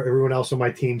make sure everyone else on my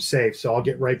team's safe. So I'll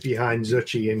get right behind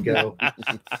Zuchi and go,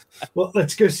 well,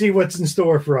 let's go see what's in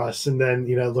store for us. And then,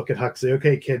 look at Huxley.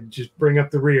 Okay, kid, just bring up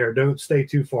the rear. Don't stay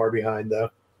too far behind,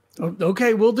 though.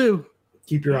 Okay, we'll do.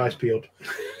 Keep your eyes peeled.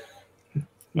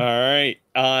 All right.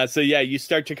 So, yeah, you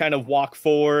start to kind of walk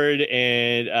forward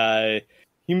and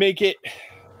you make it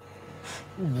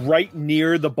right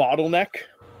near the bottleneck.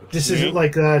 This isn't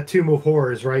like Tomb of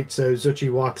Horrors, right? So Zuchi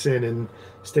walks in and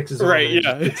sticks his arm in.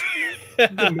 Yeah.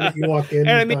 You walk in,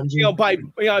 and I mean, by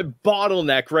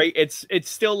bottleneck, right? It's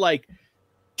still like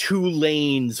 2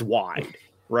 lanes wide,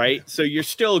 right? So you're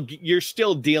still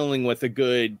dealing with a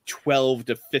good 12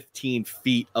 to 15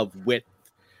 feet of width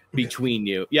between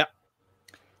you. Yeah.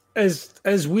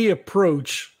 As we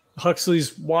approach,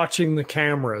 Huxley's watching the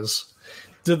cameras.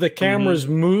 Do the cameras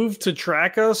move to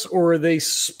track us, or are they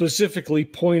specifically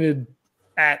pointed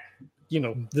at,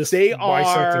 this? They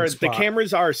are. Spot? The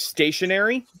cameras are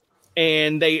stationary,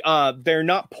 and they're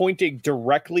not pointing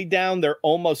directly down. They're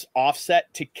almost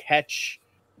offset to catch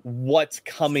what's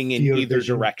coming in either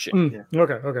direction.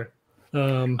 Okay.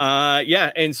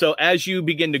 Yeah. And so as you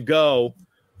begin to go,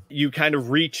 you kind of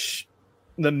reach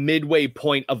the midway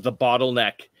point of the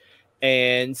bottleneck,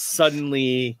 and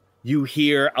suddenly you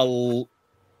hear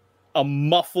a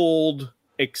muffled,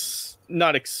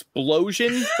 not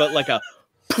explosion, but like a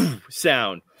poof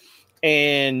sound.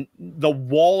 And the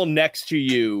wall next to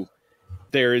you,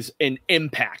 there's an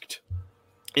impact,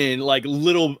 and like a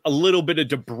little bit of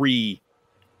debris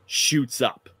shoots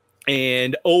up,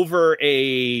 and over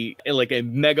a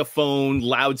megaphone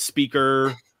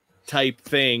loudspeaker type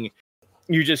thing,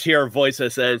 you just hear a voice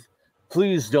that says,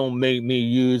 "Please don't make me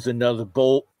use another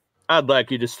bolt. I'd like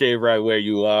you to stay right where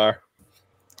you are."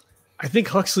 I think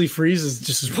Huxley freezes.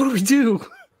 Just what do we do?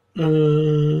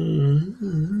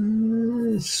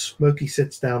 Smokey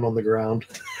sits down on the ground,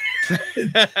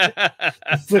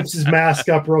 flips his mask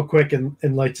up real quick, and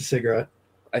lights a cigarette.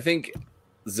 I think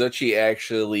Zuchi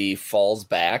actually falls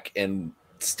back and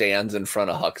stands in front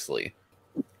of Huxley.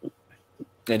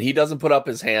 And he doesn't put up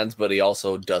his hands, but he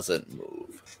also doesn't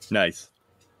move. Nice.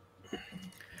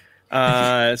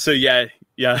 So yeah.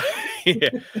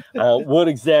 What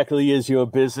exactly is your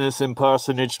business in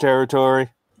parsonage territory?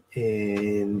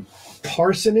 In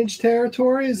parsonage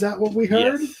territory? Is that what we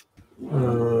heard? Yes.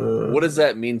 What does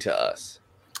that mean to us?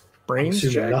 Brains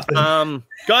check. Nothing.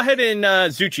 Go ahead and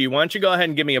Zuchi, why don't you go ahead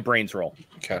and give me a brains roll?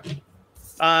 Okay.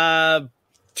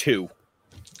 2.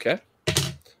 Okay.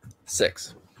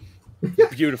 6.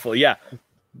 Beautiful. Yeah.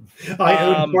 I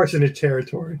own parsonage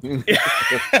territory.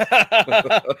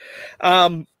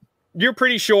 You're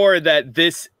pretty sure that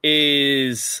this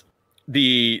is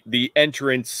the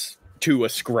entrance to a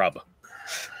scrub.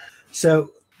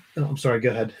 So, I'm sorry. Go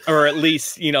ahead. Or at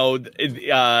least, the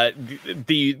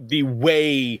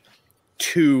way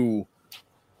to,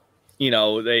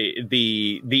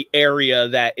 the area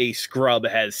that a scrub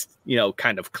has,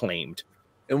 kind of claimed.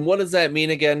 And what does that mean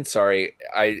again? Sorry,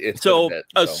 a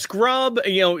scrub,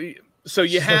 so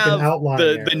you It's have like an outline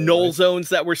area, the null right? zones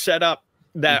that were set up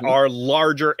that are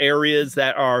larger areas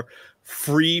that are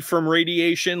free from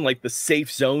radiation, like the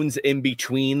safe zones in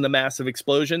between the massive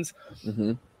explosions.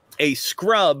 Mm-hmm. A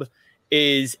scrub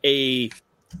is a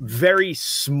very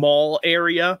small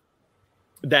area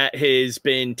that has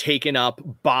been taken up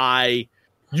by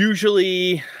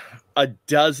usually a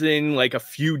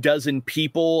few dozen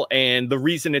people. And the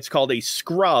reason it's called a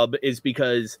scrub is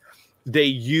because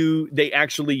they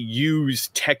actually use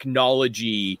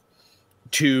technology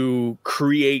to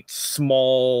create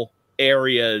small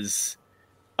areas,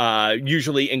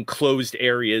 usually enclosed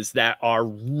areas that are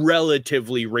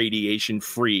relatively radiation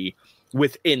free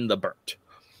within the burnt.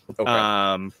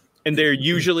 Okay. And they're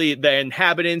usually, the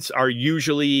inhabitants are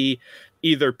usually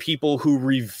either people who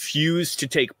refuse to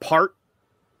take part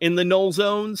in the null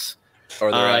zones,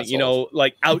 Or they're you know,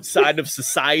 like outside of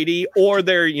society, or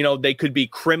they're, you know, they could be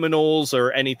criminals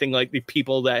or anything, like the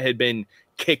people that had been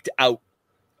kicked out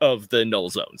of the null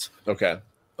zones. Okay.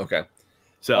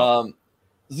 So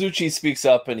Zuchi speaks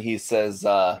up and he says,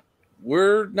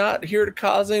 we're not here to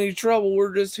cause any trouble.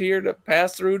 We're just here to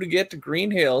pass through to get to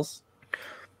Green Hills.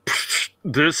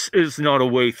 this is not a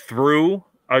way through.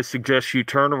 I suggest you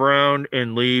turn around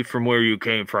and leave from where you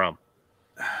came from.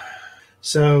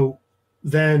 So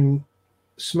then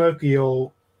Smokey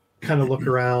will kind of look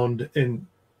around and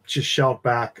just shout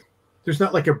back, there's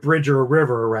not like a bridge or a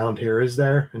river around here, is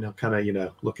there? And he'll kind of, you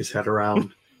know, look his head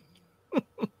around,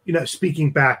 you know,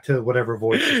 speaking back to whatever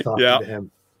voice is talking to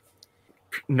him.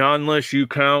 Not unless you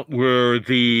count where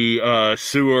the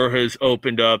sewer has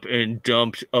opened up and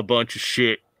dumped a bunch of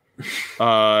shit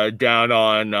down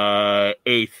on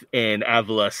 8th and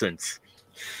Adolescence.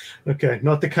 Okay,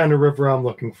 not the kind of river I'm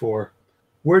looking for.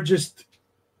 We're just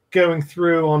going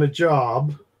through on a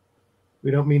job.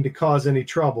 We don't mean to cause any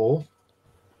trouble,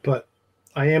 but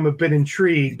I am a bit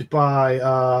intrigued by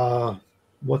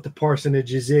what the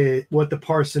parsonage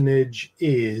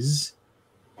is,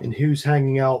 and who's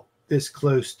hanging out this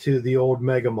close to the old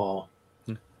Mega Mall.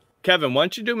 Kevin, why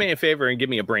don't you do me a favor and give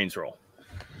me a brains roll?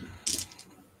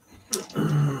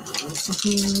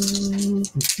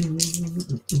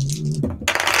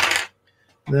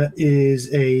 That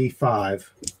is a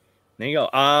 5. There you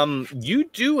go. You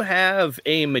do have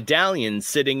a medallion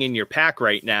sitting in your pack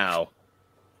right now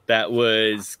that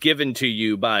was given to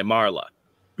you by Marla.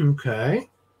 Okay.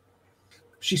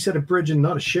 She said a bridge and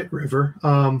not a shit river.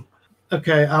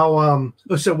 Okay, I'll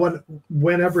so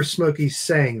whenever Smokey's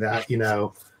saying that, you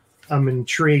know, I'm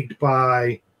intrigued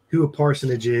by who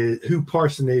Parsonage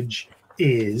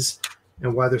is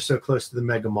and why they're so close to the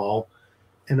Mega Mall.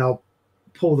 And I'll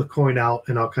pull the coin out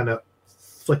and I'll kind of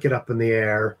flick it up in the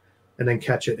air and then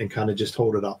catch it and kind of just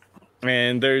hold it up.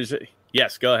 And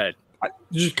yes, go ahead.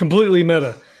 Just completely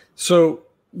meta. So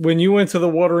when you went to the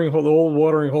watering hole, the old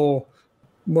watering hole,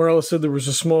 Marla said there was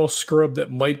a small scrub that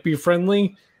might be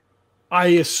friendly. I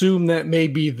assume that may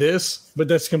be this, but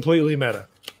that's completely meta.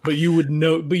 But you would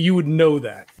know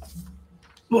that.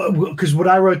 Well, because what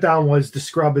I wrote down was the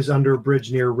scrub is under a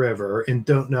bridge near a river and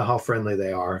don't know how friendly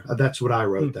they are. That's what I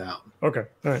wrote down. Okay,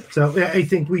 all right. So I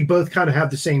think we both kind of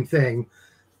have the same thing,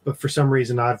 but for some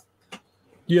reason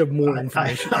you have more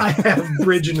information. I have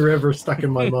bridge and river stuck in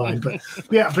my mind, but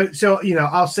yeah. But so you know,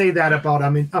 I'll say that about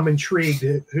I'm intrigued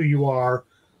at who you are,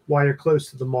 why you're close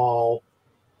to the mall.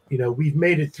 You know, we've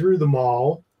made it through the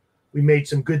mall. We made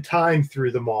some good time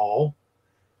through the mall,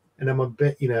 and I'm a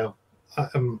bit, you know,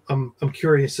 I'm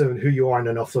curious of who you are, and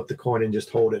then I'll flip the coin and just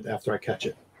hold it after I catch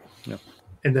it. Yeah.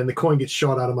 And then the coin gets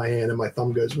shot out of my hand, and my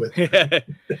thumb goes with.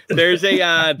 There's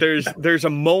a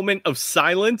moment of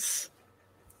silence,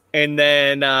 and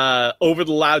then over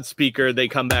the loudspeaker they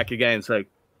come back again. It's like,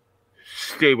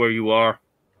 stay where you are.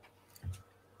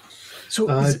 So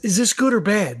is this good or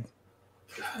bad?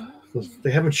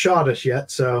 They haven't shot us yet,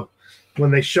 so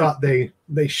when they shot, they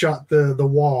shot the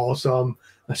wall. So I'm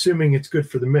assuming it's good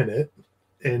for the minute,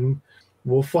 and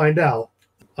we'll find out.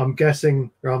 I'm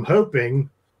guessing, or I'm hoping.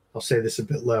 I'll say this a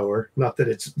bit lower. Not that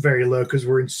it's very low because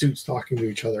we're in suits talking to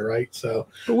each other, right? So,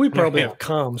 but we probably have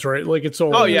comms, right? Like it's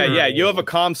all. Oh yeah. You have a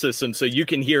comm system, so you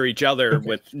can hear each other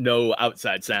with no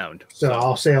outside sound. So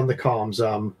I'll say on the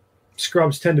comms,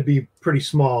 scrubs tend to be pretty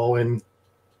small, and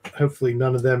hopefully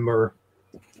none of them are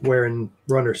wearing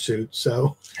runner suits.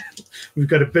 So we've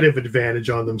got a bit of advantage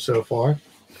on them so far.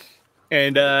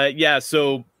 And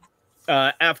so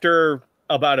after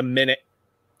about a minute,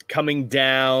 coming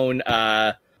down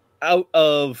out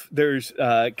of there's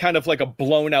kind of like a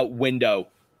blown out window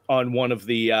on one of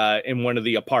the in one of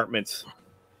the apartments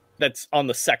that's on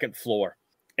the second floor,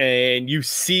 and you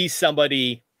see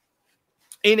somebody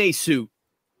in a suit,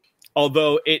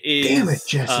 although it is damn it,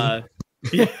 Jesse.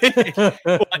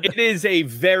 It is a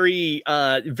very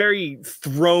very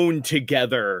thrown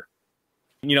together,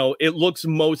 you know, it looks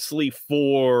mostly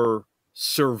for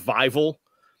survival.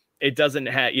 It doesn't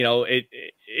have, you know,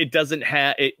 it doesn't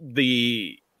have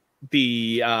the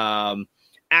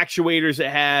actuators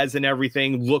it has and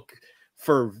everything look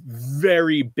for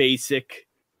very basic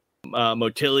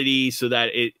motility, so that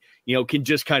it, you know, can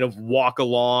just kind of walk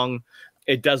along.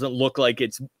 It doesn't look like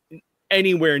it's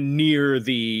anywhere near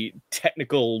the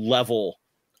technical level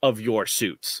of your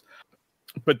suits.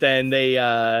 But then they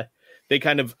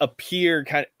kind of appear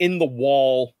kind of in the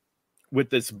wall with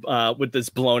this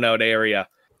blown out area.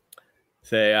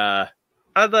 Say,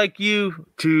 I'd like you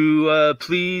to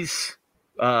please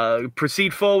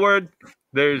proceed forward.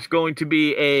 There's going to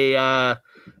be a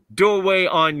doorway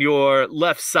on your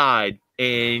left side,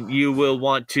 and you will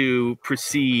want to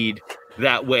proceed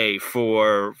that way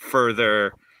for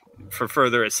further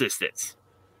assistance.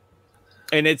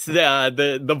 And it's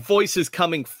the voice is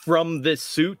coming from this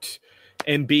suit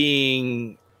and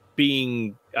being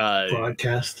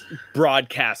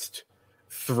broadcast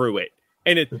through it,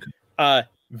 and it's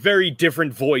very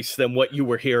different voice than what you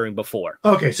were hearing before.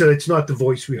 Okay, so it's not the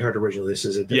voice we heard originally. This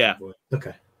is a different voice.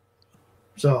 Okay.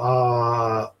 So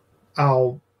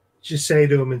I'll just say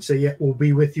to him and say, yeah, we'll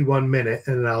be with you 1 minute,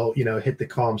 and I'll hit the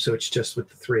comm so it's just with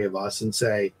the three of us and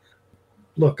say,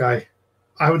 look, I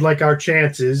would like our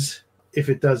chances if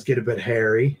it does get a bit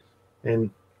hairy, and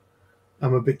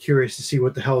I'm a bit curious to see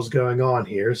what the hell's going on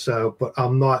here. So, but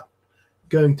I'm not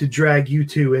going to drag you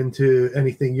two into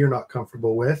anything you're not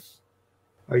comfortable with.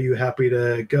 Are you happy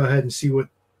to go ahead and see what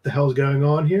the hell's going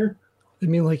on here? I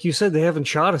mean, like you said, they haven't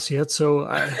shot us yet, so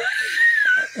I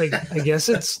guess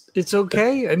it's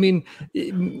okay. I mean,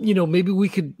 maybe we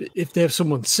could, if they have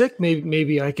someone sick,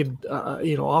 maybe I could,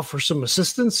 offer some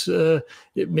assistance.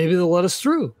 Maybe they'll let us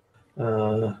through.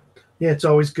 Yeah, it's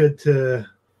always good to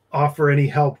offer any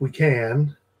help we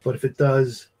can, but if it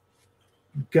does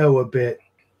go a bit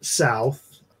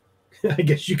south, I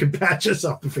guess you can patch us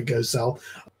up if it goes south.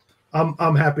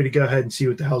 I'm happy to go ahead and see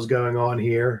what the hell's going on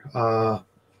here.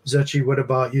 Zuchi, what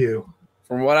about you?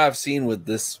 From what I've seen with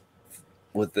this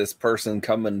person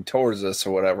coming towards us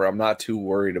or whatever, I'm not too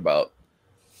worried about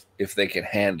if they can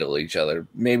handle each other.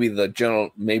 Maybe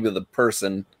the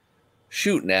person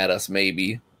shooting at us,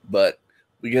 but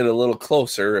we get a little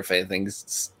closer if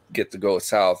things get to go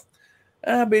south.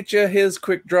 I bet you his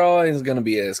quick draw is going to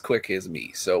be as quick as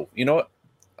me. So, you know what?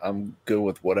 I'm good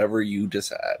with whatever you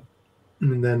decide.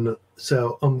 And then,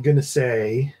 so I'm going to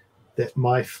say that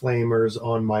my flamer's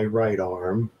on my right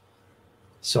arm.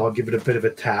 So I'll give it a bit of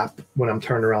a tap when I'm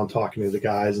turning around talking to the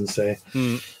guys and say,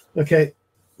 okay,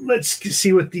 let's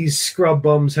see what these scrub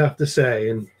bums have to say.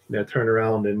 And turn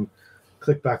around and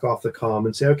click back off the comm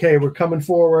and say, okay, we're coming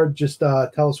forward. Just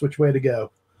tell us which way to go.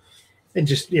 And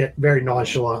just very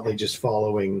nonchalantly just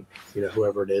following,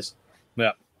 whoever it is.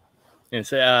 Yeah. And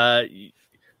say,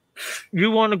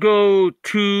 you want to go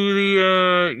to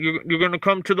the you're going to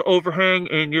come to the overhang,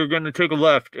 and you're going to take a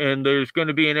left, and there's going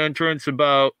to be an entrance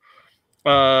about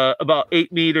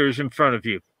 8 meters in front of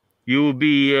you. You will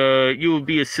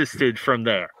be assisted from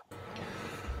there.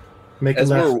 Make a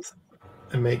left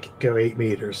and make it go 8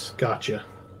 meters. Gotcha.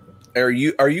 Are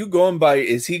you going by?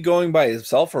 Is he going by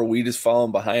himself, or are we just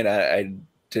following behind? I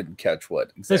didn't catch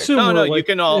what exactly. No, you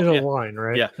can all in a line,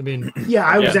 right? Yeah. I mean,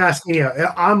 I was asking.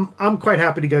 I'm quite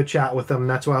happy to go chat with them.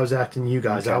 That's why I was asking you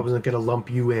guys. Okay. I wasn't going to lump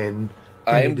you in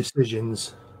any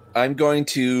decisions. I'm going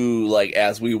to,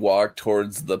 as we walk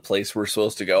towards the place we're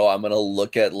supposed to go, I'm going to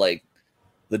look at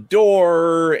the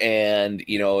door, and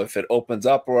if it opens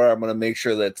up, or I'm going to make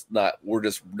sure that we're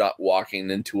just not walking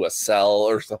into a cell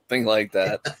or something like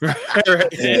that.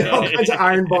 All kinds of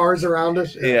iron bars around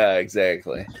us. Yeah,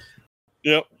 exactly.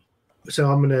 Yep. So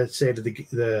I'm going to say to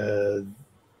the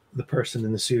person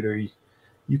in the suit, are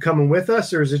you coming with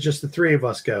us, or is it just the three of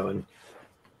us going?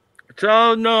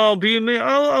 Oh no,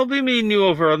 I'll be meeting you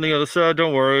over on the other side.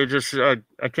 Don't worry. Just I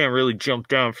can't really jump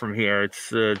down from here.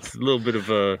 It's a little bit of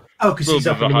a because he's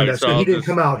up in the window. So he didn't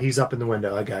come out. He's up in the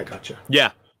window. Okay, I gotcha.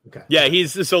 Yeah. Okay. Yeah,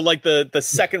 he's so the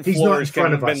second floor has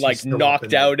kind of been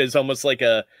knocked out as almost like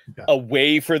a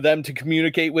way for them to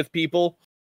communicate with people.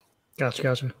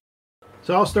 Gotcha.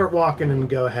 So I'll start walking and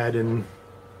go ahead, and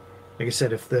like I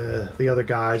said, if the other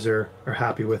guys are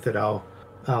happy with it, I'll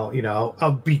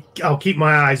keep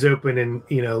my eyes open and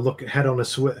look head on a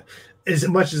swivel, as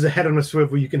much as a head on a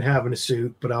swivel you can have in a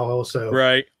suit, but I'll also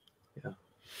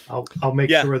I'll make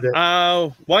sure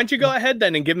that why don't you go ahead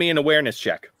then and give me an awareness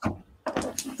check.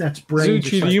 That's brain.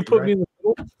 Zuchi, do you put me in the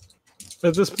middle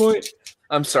at this point?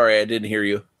 I'm sorry, I didn't hear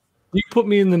you. You put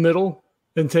me in the middle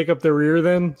and take up the rear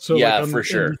then? So I'm for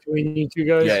sure. Between you two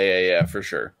guys? Yeah, for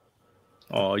sure.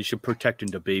 Oh, you should protect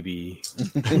the baby.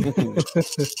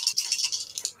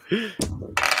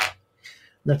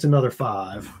 That's another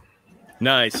 5.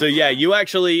 Nice. So you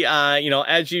actually,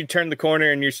 as you turn the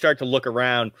corner and you start to look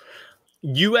around,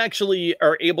 you actually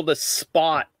are able to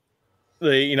spot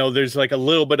there's a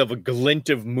little bit of a glint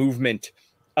of movement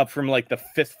up from the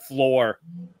 5th floor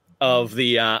of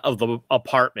the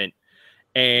apartment.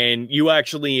 And you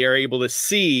actually are able to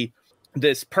see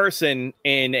this person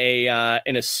in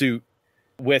a suit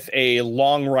with a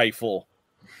long rifle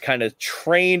kind of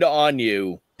trained on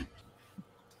you.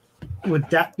 would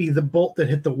that be the bolt that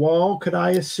hit the wall? Could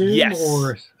I assume? Yes.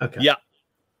 Or okay. Yeah.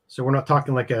 So we're not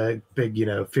talking like a big,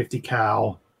 50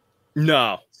 cal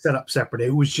No. set up separate.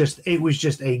 It was just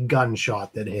a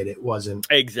gunshot that hit. It wasn't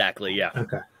Exactly. Yeah.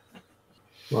 okay.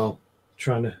 Well,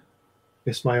 trying to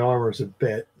miss my armor's a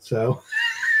bit, so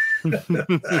I'm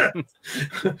going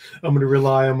to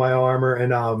rely on my armor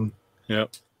and Yep.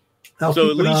 I'll So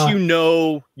keep at an least eye- you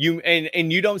know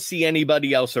and you don't see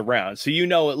anybody else around. So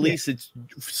at least it's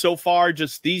so far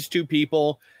just these two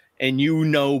people, and you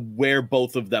know where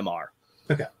both of them are.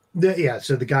 Okay.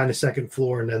 So the guy in the second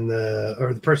floor, and then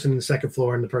the person in the second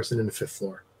floor, and the person in the fifth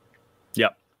floor.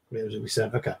 Yep. We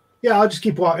said okay. Yeah, I'll just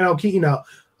keep walking. I'll keep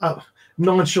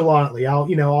nonchalantly.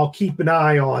 I'll keep an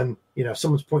eye on. If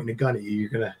someone's pointing a gun at you, you're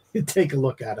gonna take a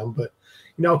look at them. But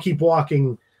I'll keep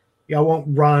walking. I won't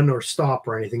run or stop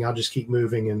or anything. I'll just keep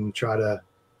moving and try to.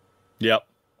 Yep.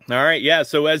 All right. Yeah.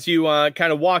 So as you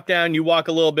kind of walk down, you walk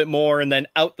a little bit more, and then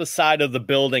out the side of the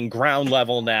building, ground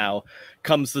level now,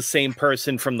 comes the same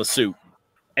person from the suit.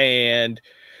 And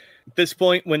at this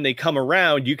point, when they come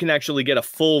around, you can actually get a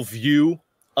full view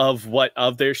of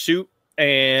their suit,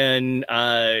 and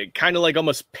kind of like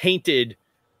almost painted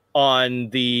on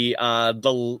the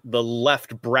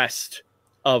left breast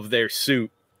of their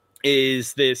suit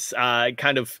is this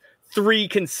kind of 3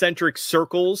 concentric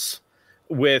circles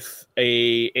with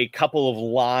a couple of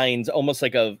lines, almost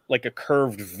like a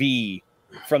curved V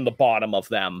from the bottom of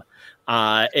them.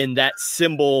 And that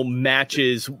symbol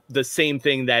matches the same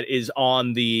thing that is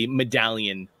on the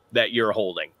medallion that you're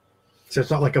holding. So it's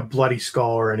not like a bloody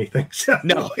skull or anything. So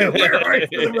No.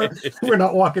 we're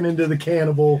not walking into the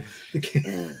cannibal.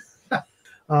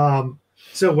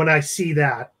 So when I see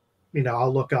that,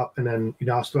 I'll look up and then,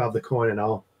 I'll still have the coin and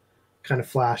I'll kind of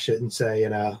flash it and say,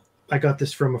 I got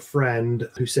this from a friend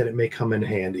who said it may come in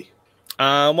handy.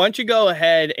 Why don't you go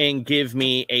ahead and give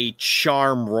me a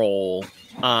charm roll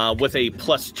with a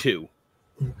 +2.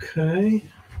 Okay.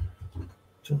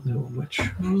 Don't know which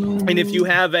one. And if you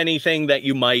have anything that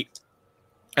you might,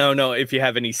 I don't know if you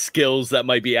have any skills that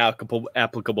might be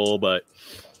applicable, but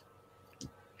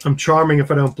I'm charming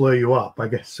if I don't blow you up, I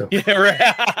guess. So yeah, right.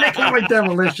 I got my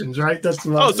demolitions, right? That's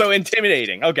so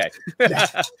intimidating. Okay.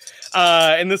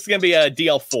 And this is gonna be a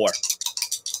DL4.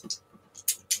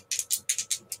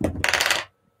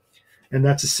 And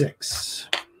that's a 6.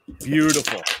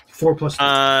 Beautiful. 4 plus 2.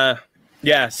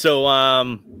 Yeah.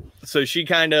 So she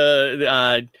kind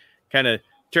of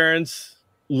turns,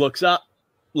 looks up,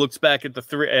 looks back at the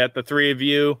three of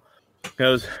you,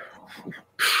 goes,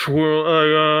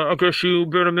 well, I guess you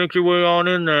better make your way on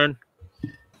in then.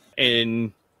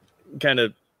 And kind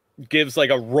of gives like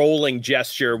a rolling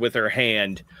gesture with her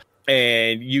hand.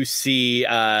 And you see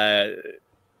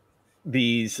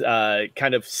these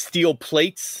kind of steel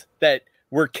plates that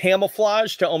were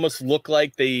camouflaged to almost look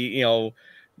like the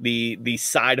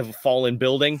side of a fallen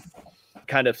building,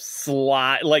 kind of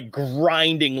slide, like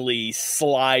grindingly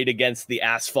slide against the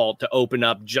asphalt to open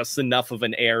up just enough of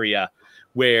an area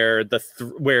where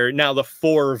where now the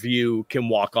 4 of you can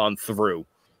walk on through.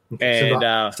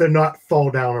 And so not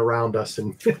fall down around us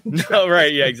and no,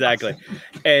 right, yeah, exactly.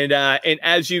 And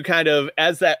as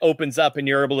that opens up and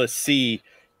you're able to see,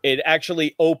 it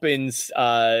actually opens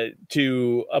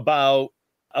to about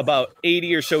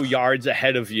 80 or so yards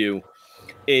ahead of you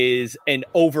is an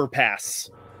overpass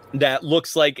that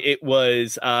looks like it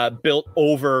was built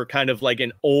over kind of like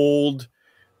an old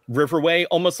riverway,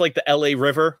 almost like the LA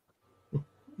River.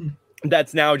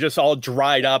 That's now just all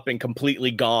dried up and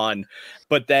completely gone.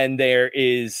 But then there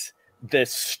is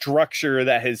this structure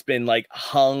that has been like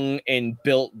hung and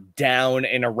built down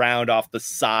and around off the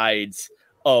sides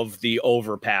of the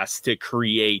overpass to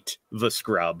create the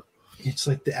scrub. It's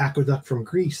like the aqueduct from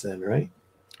Greece then, right?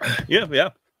 Yeah.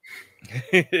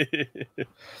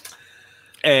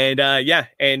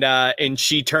 And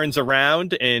she turns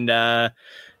around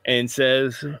and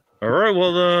says, all right,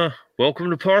 well, welcome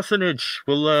to Parsonage.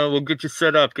 We'll get you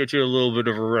set up, get you a little bit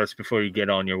of a rest before you get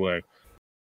on your way.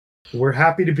 We're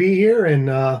happy to be here, and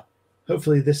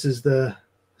hopefully this is the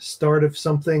start of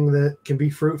something that can be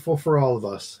fruitful for all of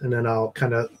us. And then I'll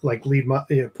kind of like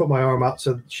put my arm out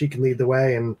so she can lead the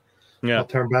way, and I'll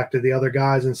turn back to the other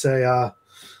guys and say,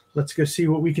 let's go see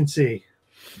what we can see.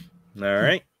 All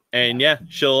right. And yeah,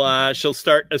 she'll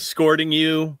start escorting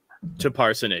you to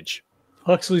Parsonage.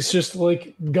 Huxley's just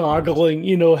like goggling,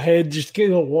 head just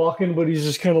walking, but he's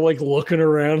just kind of like looking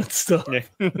around and stuff.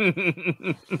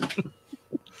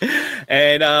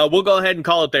 And we'll go ahead and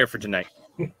call it there for tonight.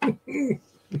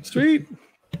 Sweet.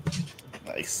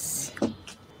 Nice.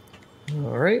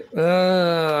 All right.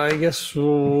 I guess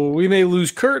we may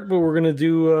lose Kurt, but we're going to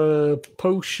do a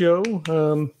post show.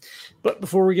 But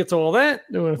before we get to all that,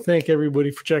 I want to thank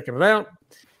everybody for checking it out.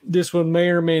 This one may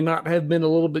or may not have been a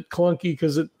little bit clunky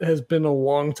because it has been a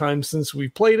long time since we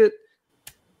played it.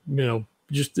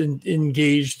 Just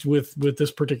engaged with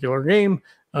this particular game.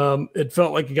 It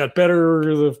felt like it got better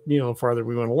the farther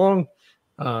we went along.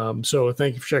 So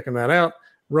thank you for checking that out.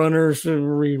 Runners,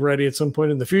 are we ready at some point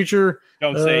in the future?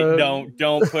 Don't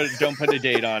put a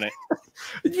date on it.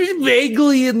 Just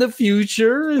vaguely in the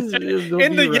future. In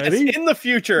the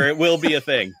future, it will be a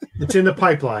thing. It's in the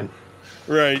pipeline.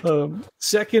 Right.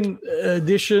 Second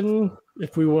edition,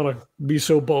 if we want to be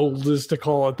so bold as to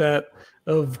call it that,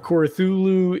 of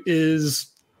Cthulhu is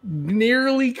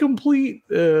nearly complete.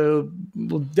 Will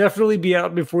definitely be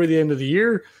out before the end of the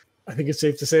year. I think it's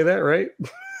safe to say that, right?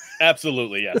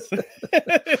 Absolutely, yes.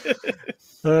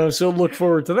 So look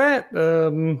forward to that.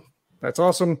 That's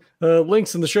awesome.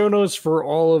 Links in the show notes for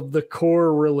all of the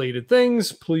core related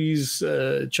things. Please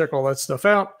check all that stuff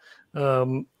out.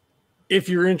 If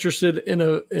you're interested in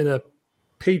a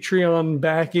Patreon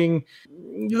backing,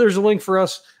 there's a link for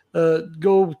us.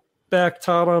 Go back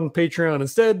Todd on Patreon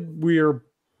instead. We are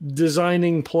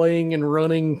designing, playing, and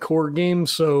running core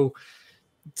games, so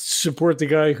support the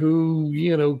guy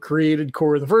who created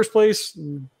core in the first place.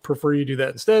 Prefer you do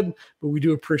that instead, but we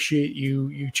do appreciate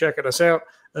you checking us out.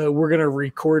 We're gonna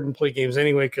record and play games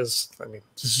anyway because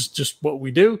this is just what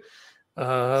we do.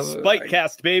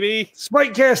 Spitecast, baby.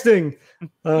 Spike casting.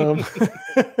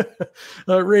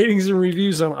 Ratings and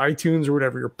reviews on iTunes or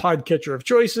whatever your podcatcher of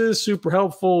choice is. Super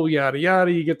helpful. Yada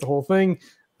yada. You get the whole thing.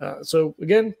 So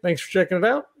again, thanks for checking it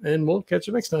out, and we'll catch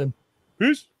you next time.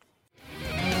 Peace.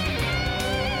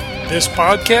 This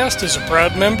podcast is a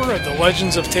proud member of the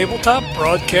Legends of Tabletop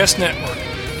Broadcast Network.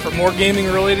 For more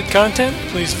gaming-related content,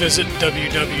 please visit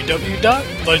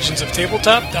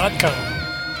www.legendsoftabletop.com.